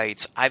 who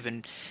writes, I've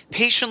been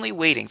patiently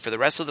waiting for the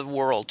rest of the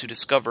world to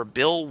discover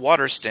Bill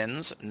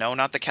Waterston's, no,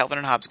 not the Calvin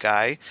and Hobbes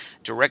guy,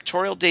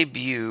 directorial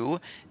debut,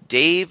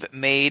 Dave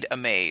Made a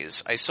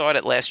Maze. I saw it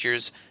at last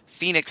year's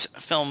Phoenix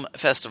Film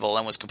Festival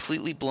and was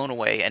completely blown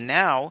away, and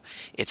now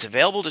it's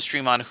available to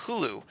stream on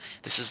Hulu.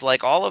 This is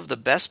like all of the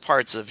best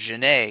parts of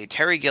Janae,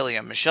 Terry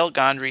Gilliam, Michelle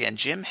Gondry, and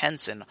Jim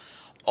Henson,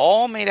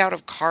 all made out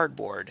of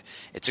cardboard.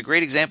 It's a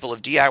great example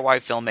of DIY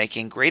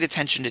filmmaking, great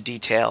attention to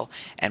detail,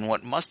 and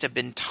what must have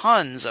been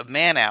tons of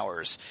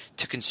man-hours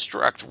to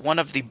construct one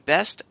of the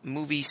best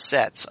movie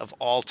sets of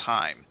all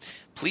time.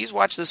 Please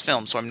watch this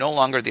film so I'm no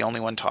longer the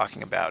only one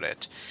talking about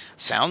it.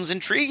 Sounds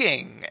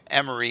intriguing,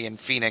 Emery in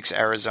Phoenix,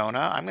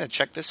 Arizona. I'm going to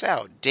check this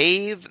out.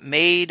 Dave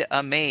Made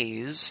a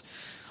Maze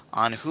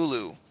on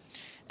Hulu.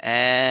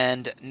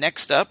 And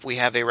next up, we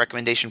have a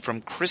recommendation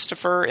from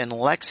Christopher in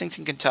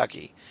Lexington,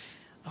 Kentucky,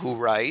 who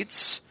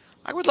writes,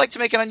 I would like to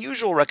make an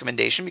unusual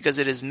recommendation because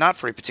it is not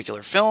for a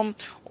particular film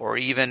or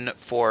even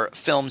for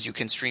films you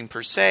can stream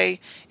per se.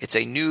 It's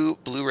a new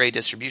Blu-ray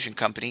distribution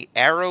company,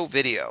 Arrow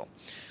Video.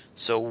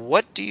 So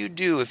what do you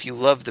do if you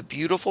love the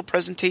beautiful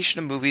presentation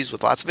of movies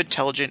with lots of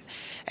intelligent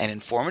and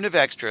informative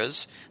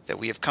extras that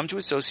we have come to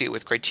associate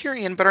with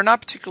Criterion but are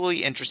not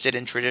particularly interested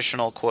in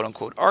traditional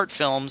quote-unquote art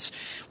films?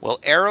 Well,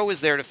 Arrow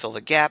is there to fill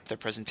the gap. Their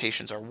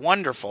presentations are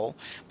wonderful,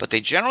 but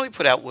they generally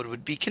put out what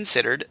would be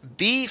considered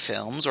B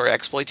films or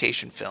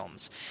exploitation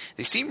films.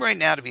 They seem right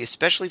now to be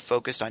especially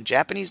focused on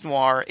Japanese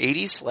noir,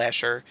 80s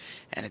slasher,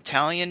 and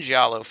Italian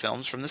giallo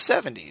films from the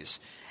 70s.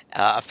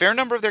 A fair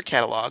number of their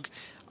catalog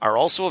are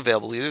also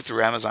available either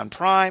through Amazon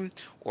Prime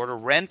or to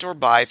rent or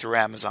buy through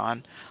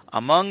Amazon.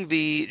 Among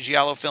the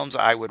giallo films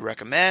I would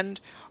recommend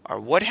are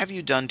What Have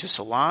You Done to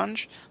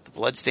Solange?, The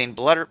Bloodstained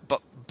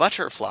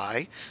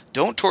Butterfly,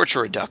 Don't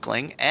Torture a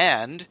Duckling,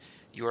 and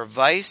Your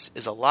Vice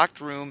is a Locked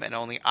Room and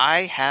Only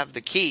I Have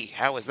the Key.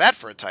 How is that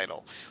for a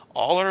title?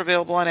 All are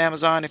available on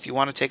Amazon if you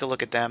want to take a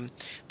look at them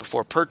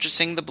before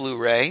purchasing the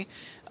Blu-ray.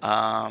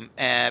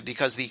 And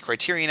because the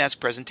Criterion-esque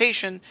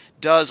presentation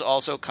does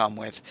also come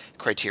with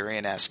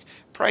Criterion-esque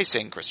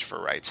pricing, Christopher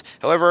writes.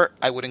 However,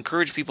 I would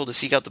encourage people to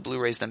seek out the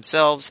Blu-rays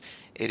themselves.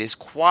 It is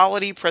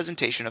quality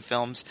presentation of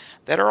films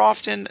that are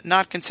often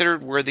not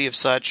considered worthy of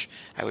such.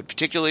 I would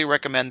particularly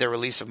recommend their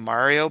release of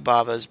Mario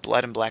Bava's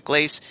Blood and Black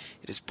Lace.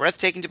 It is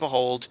breathtaking to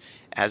behold,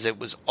 as it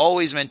was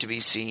always meant to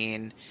be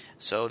seen.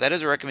 So that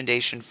is a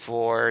recommendation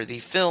for the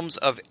films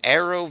of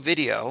Arrow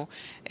Video,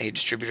 a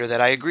distributor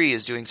that I agree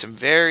is doing some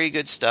very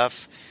good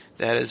stuff.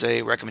 That is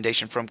a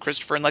recommendation from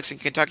Christopher in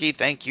Lexington, Kentucky.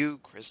 Thank you,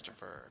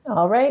 Christopher.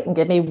 All right, and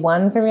give me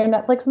one from your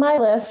Netflix My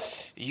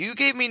List. You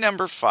gave me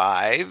number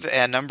 5,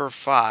 and number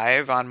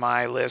 5 on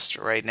my list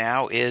right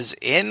now is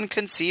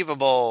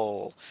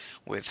Inconceivable,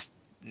 with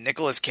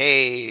Nicolas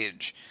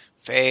Cage,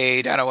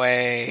 Faye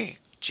Dunaway,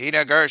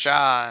 Gina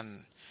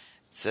Gershon.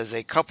 It says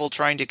a couple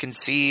trying to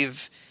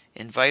conceive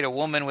invite a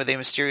woman with a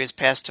mysterious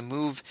past to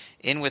move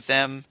in with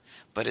them,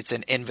 but it's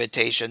an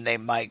invitation they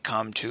might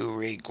come to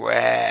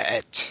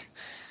regret.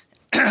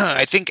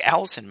 I think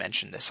Allison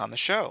mentioned this on the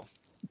show.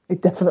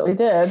 It definitely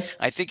did.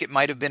 I think it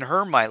might have been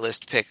her My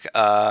List pick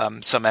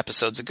some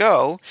episodes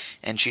ago,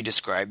 and she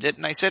described it,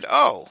 and I said,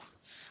 oh,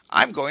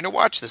 I'm going to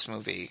watch this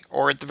movie,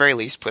 or at the very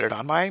least put it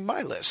on my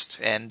list.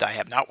 And I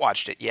have not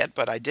watched it yet,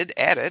 but I did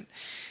add it,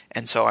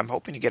 and so I'm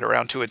hoping to get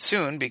around to it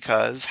soon,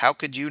 because how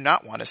could you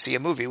not want to see a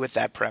movie with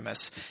that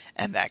premise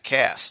and that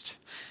cast?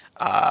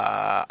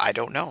 I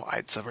don't know.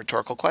 It's a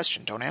rhetorical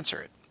question. Don't answer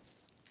it.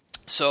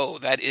 So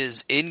that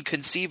is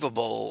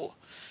Inconceivable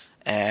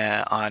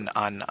on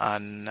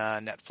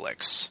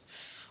Netflix.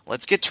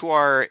 Let's get to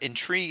our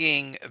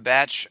intriguing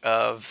batch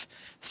of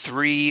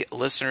 3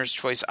 listeners'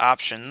 choice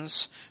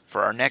options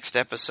for our next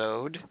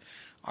episode.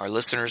 Our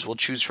listeners will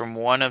choose from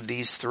one of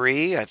these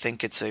 3. I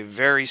think it's a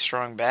very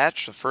strong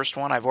batch. The first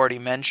one I've already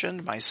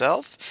mentioned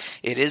myself.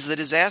 It is The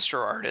Disaster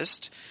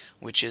Artist,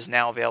 which is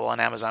now available on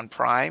Amazon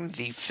Prime.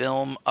 The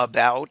film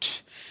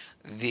about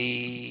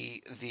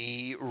the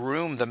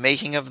Room, the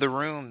making of The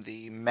Room,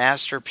 the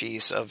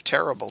masterpiece of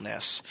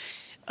terribleness.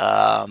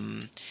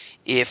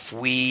 If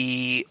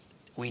we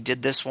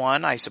did this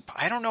one, I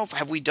don't know if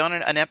have we done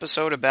an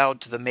episode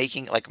about the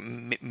making, like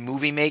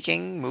movie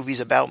making, movies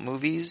about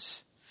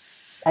movies.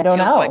 I don't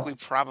know. Feels like we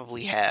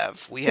probably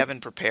have. We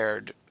haven't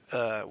prepared.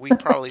 We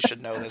probably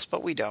should know this,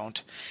 but we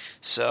don't.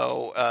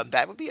 So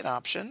that would be an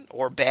option.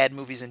 Or bad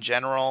movies in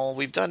general.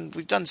 We've done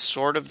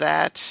sort of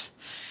that.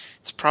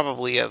 It's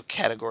probably a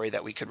category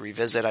that we could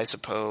revisit, I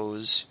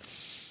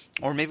suppose.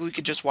 Or maybe we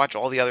could just watch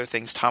all the other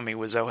things Tommy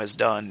Wiseau has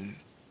done.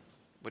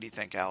 What do you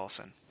think,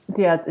 Allison?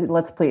 Yeah,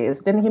 let's please.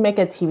 Didn't he make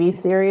a TV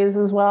series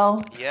as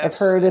well? Yes. I've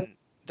heard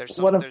it's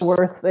one of the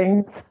worst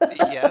things.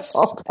 Yes,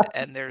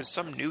 and there's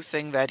some new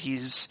thing that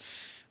he's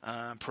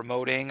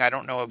promoting. I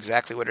don't know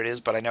exactly what it is,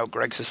 but I know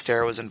Greg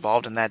Sestero was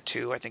involved in that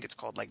too. I think it's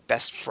called like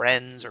Best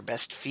Friends or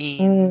Best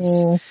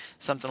Fiends,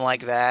 something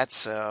like that.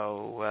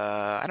 So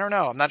I don't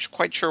know. I'm not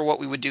quite sure what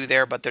we would do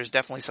there, but there's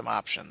definitely some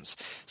options.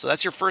 So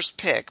that's your first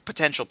pick,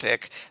 potential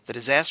pick, The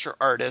Disaster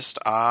Artist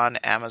on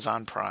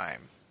Amazon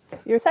Prime.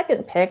 Your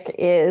second pick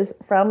is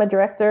from a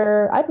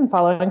director I've been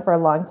following for a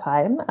long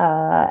time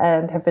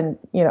and have been,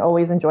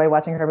 always enjoy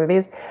watching her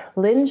movies,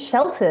 Lynn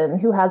Shelton,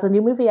 who has a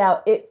new movie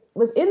out. It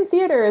was in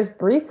theaters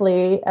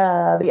briefly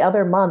the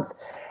other month,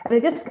 and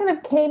it just kind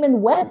of came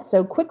and went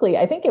so quickly.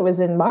 I think it was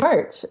in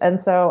March,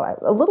 and so I'm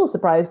a little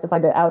surprised to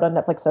find it out on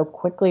Netflix so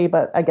quickly,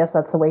 but I guess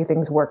that's the way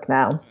things work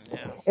now. Yeah.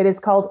 It is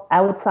called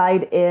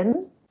Outside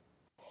In,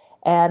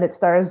 and it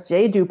stars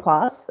Jay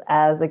Duplass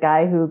as a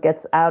guy who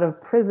gets out of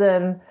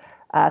prison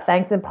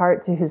thanks in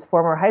part to his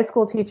former high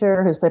school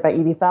teacher, who's played by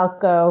Edie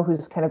Falco,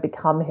 who's kind of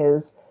become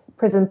his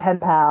prison pen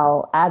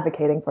pal,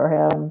 advocating for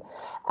him.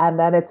 And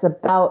then it's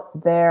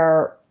about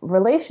their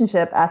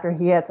relationship after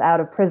he gets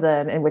out of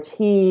prison, in which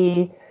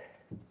he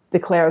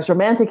declares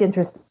romantic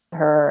interest in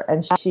her,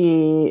 and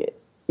she,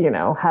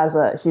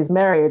 she's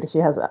married, she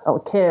has a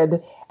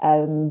kid,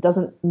 and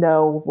doesn't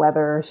know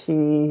what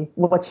she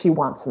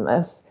wants from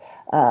this.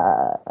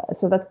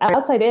 So that's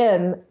Outside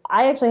In.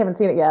 I actually haven't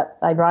seen it yet.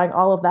 I'm drawing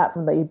all of that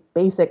from the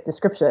basic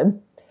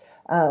description.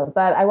 But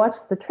I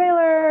watched the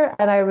trailer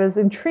and I was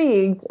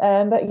intrigued.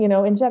 And,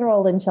 in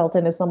general, Lynn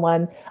Shelton is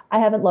someone, I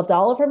haven't loved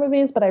all of her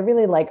movies, but I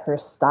really like her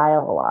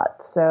style a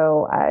lot.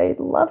 So I'd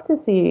love to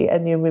see a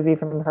new movie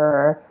from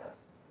her.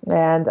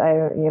 And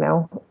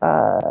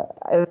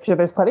I'm sure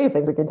there's plenty of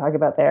things we can talk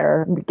about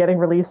there. Getting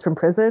released from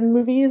prison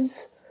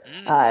movies,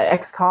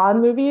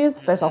 ex-con movies.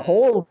 There's a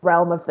whole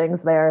realm of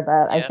things there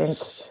that I think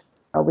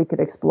we could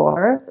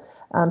explore.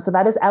 So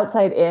that is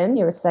Outside In,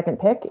 your second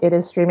pick. It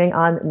is streaming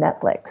on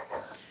Netflix.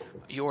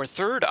 Your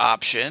third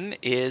option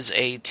is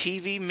a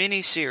TV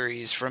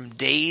miniseries from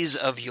Days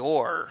of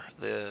Yore,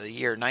 the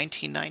year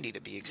 1990 to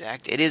be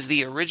exact. It is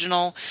the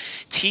original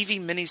TV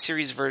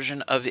miniseries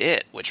version of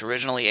It, which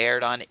originally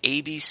aired on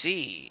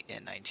ABC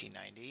in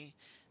 1990.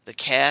 The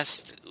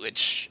cast,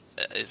 which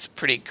is a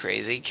pretty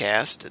crazy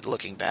cast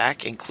looking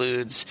back,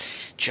 includes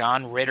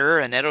John Ritter,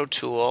 Annette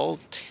O'Toole,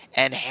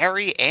 and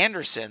Harry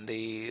Anderson,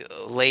 the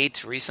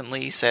late,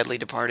 recently, sadly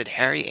departed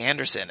Harry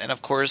Anderson. And,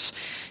 of course,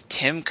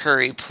 Tim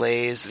Curry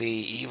plays the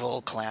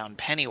evil clown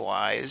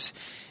Pennywise.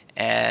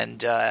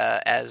 And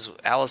as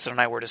Allison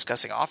and I were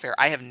discussing off air,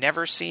 I have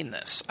never seen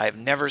this. I have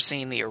never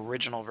seen the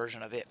original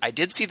version of it. I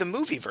did see the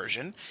movie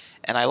version,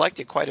 and I liked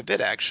it quite a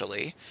bit,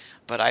 actually.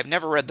 But I've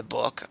never read the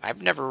book.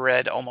 I've never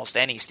read almost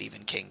any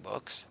Stephen King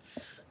books.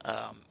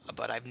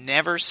 But I've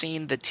never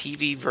seen the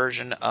TV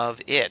version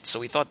of it. So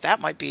we thought that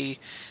might be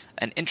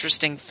an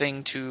interesting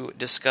thing to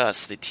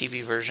discuss, the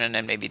TV version,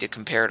 and maybe to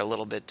compare it a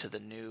little bit to the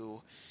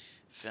new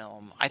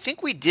film. I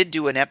think we did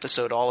do an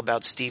episode all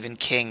about Stephen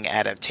King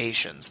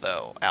adaptations,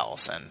 though,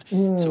 Allison.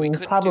 So we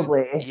could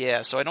probably.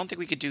 So I don't think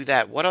we could do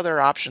that. What other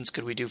options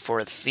could we do for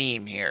a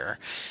theme here?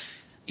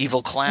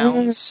 Evil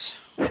clowns?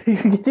 You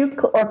could do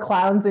or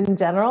clowns in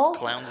general.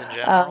 Clowns in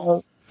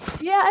general?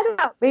 Yeah, I don't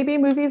know. Maybe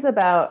movies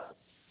about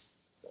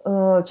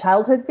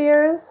childhood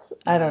fears.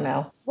 I don't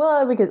know.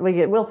 Well,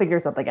 we'll figure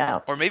something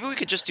out. Or maybe we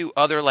could just do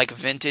other like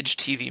vintage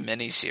TV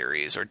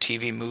miniseries or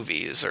TV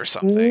movies or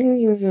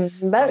something.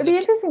 That would be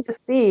interesting to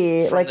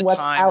see, like what's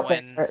out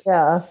there.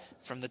 Yeah.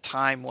 From the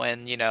time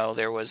when,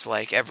 there was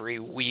like every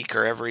week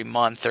or every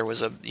month there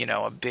was a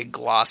big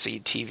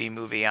glossy TV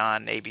movie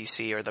on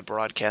ABC or the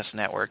broadcast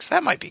networks.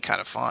 That might be kind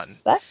of fun.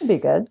 That could be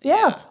good.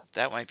 Yeah.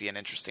 That might be an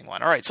interesting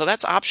one. All right, so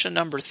that's option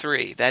number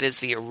 3. That is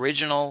the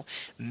original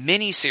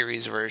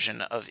miniseries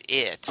version of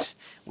It,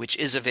 which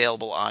is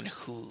available on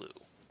Hulu.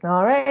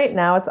 All right,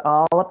 now it's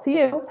all up to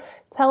you.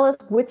 Tell us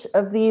which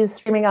of these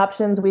streaming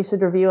options we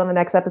should review on the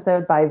next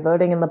episode by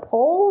voting in the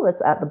poll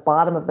that's at the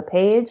bottom of the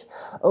page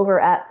over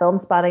at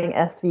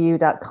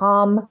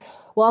filmspottingsvu.com.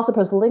 We'll also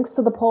post links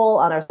to the poll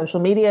on our social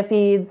media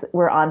feeds.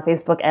 We're on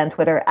Facebook and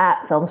Twitter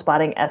at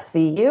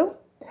FilmspottingSVU.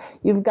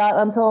 You've got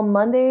until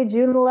Monday,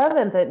 June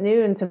 11th at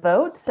noon to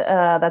vote.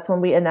 That's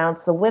when we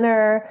announce the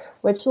winner,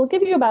 which will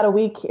give you about a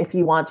week if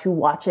you want to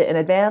watch it in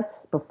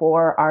advance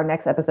before our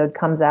next episode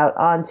comes out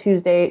on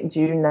Tuesday,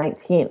 June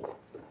 19th.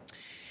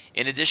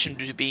 In addition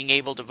to being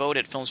able to vote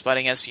at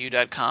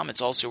filmspottingsvu.com,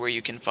 it's also where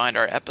you can find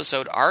our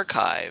episode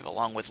archive,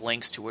 along with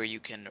links to where you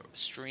can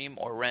stream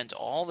or rent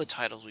all the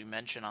titles we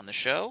mention on the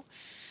show.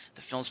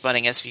 The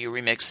Filmspotting SVU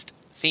Remixed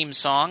theme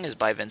song is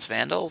by Vince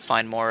Vandal.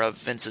 Find more of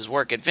Vince's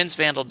work at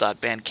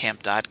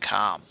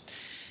vincevandal.bandcamp.com.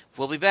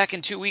 We'll be back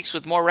in 2 weeks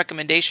with more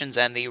recommendations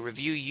and the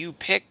review you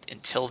picked.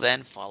 Until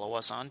then, follow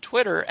us on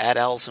Twitter at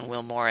Allison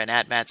Wilmore and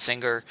at Matt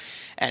Singer.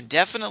 And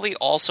definitely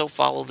also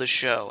follow the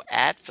show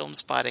at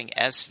Filmspotting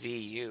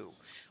SVU,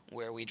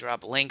 where we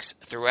drop links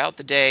throughout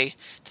the day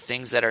to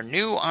things that are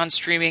new on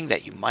streaming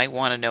that you might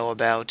want to know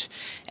about.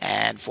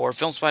 And for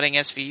Filmspotting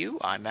SVU,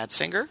 I'm Matt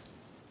Singer.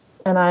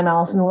 And I'm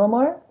Allison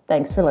Wilmore.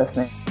 Thanks for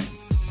listening.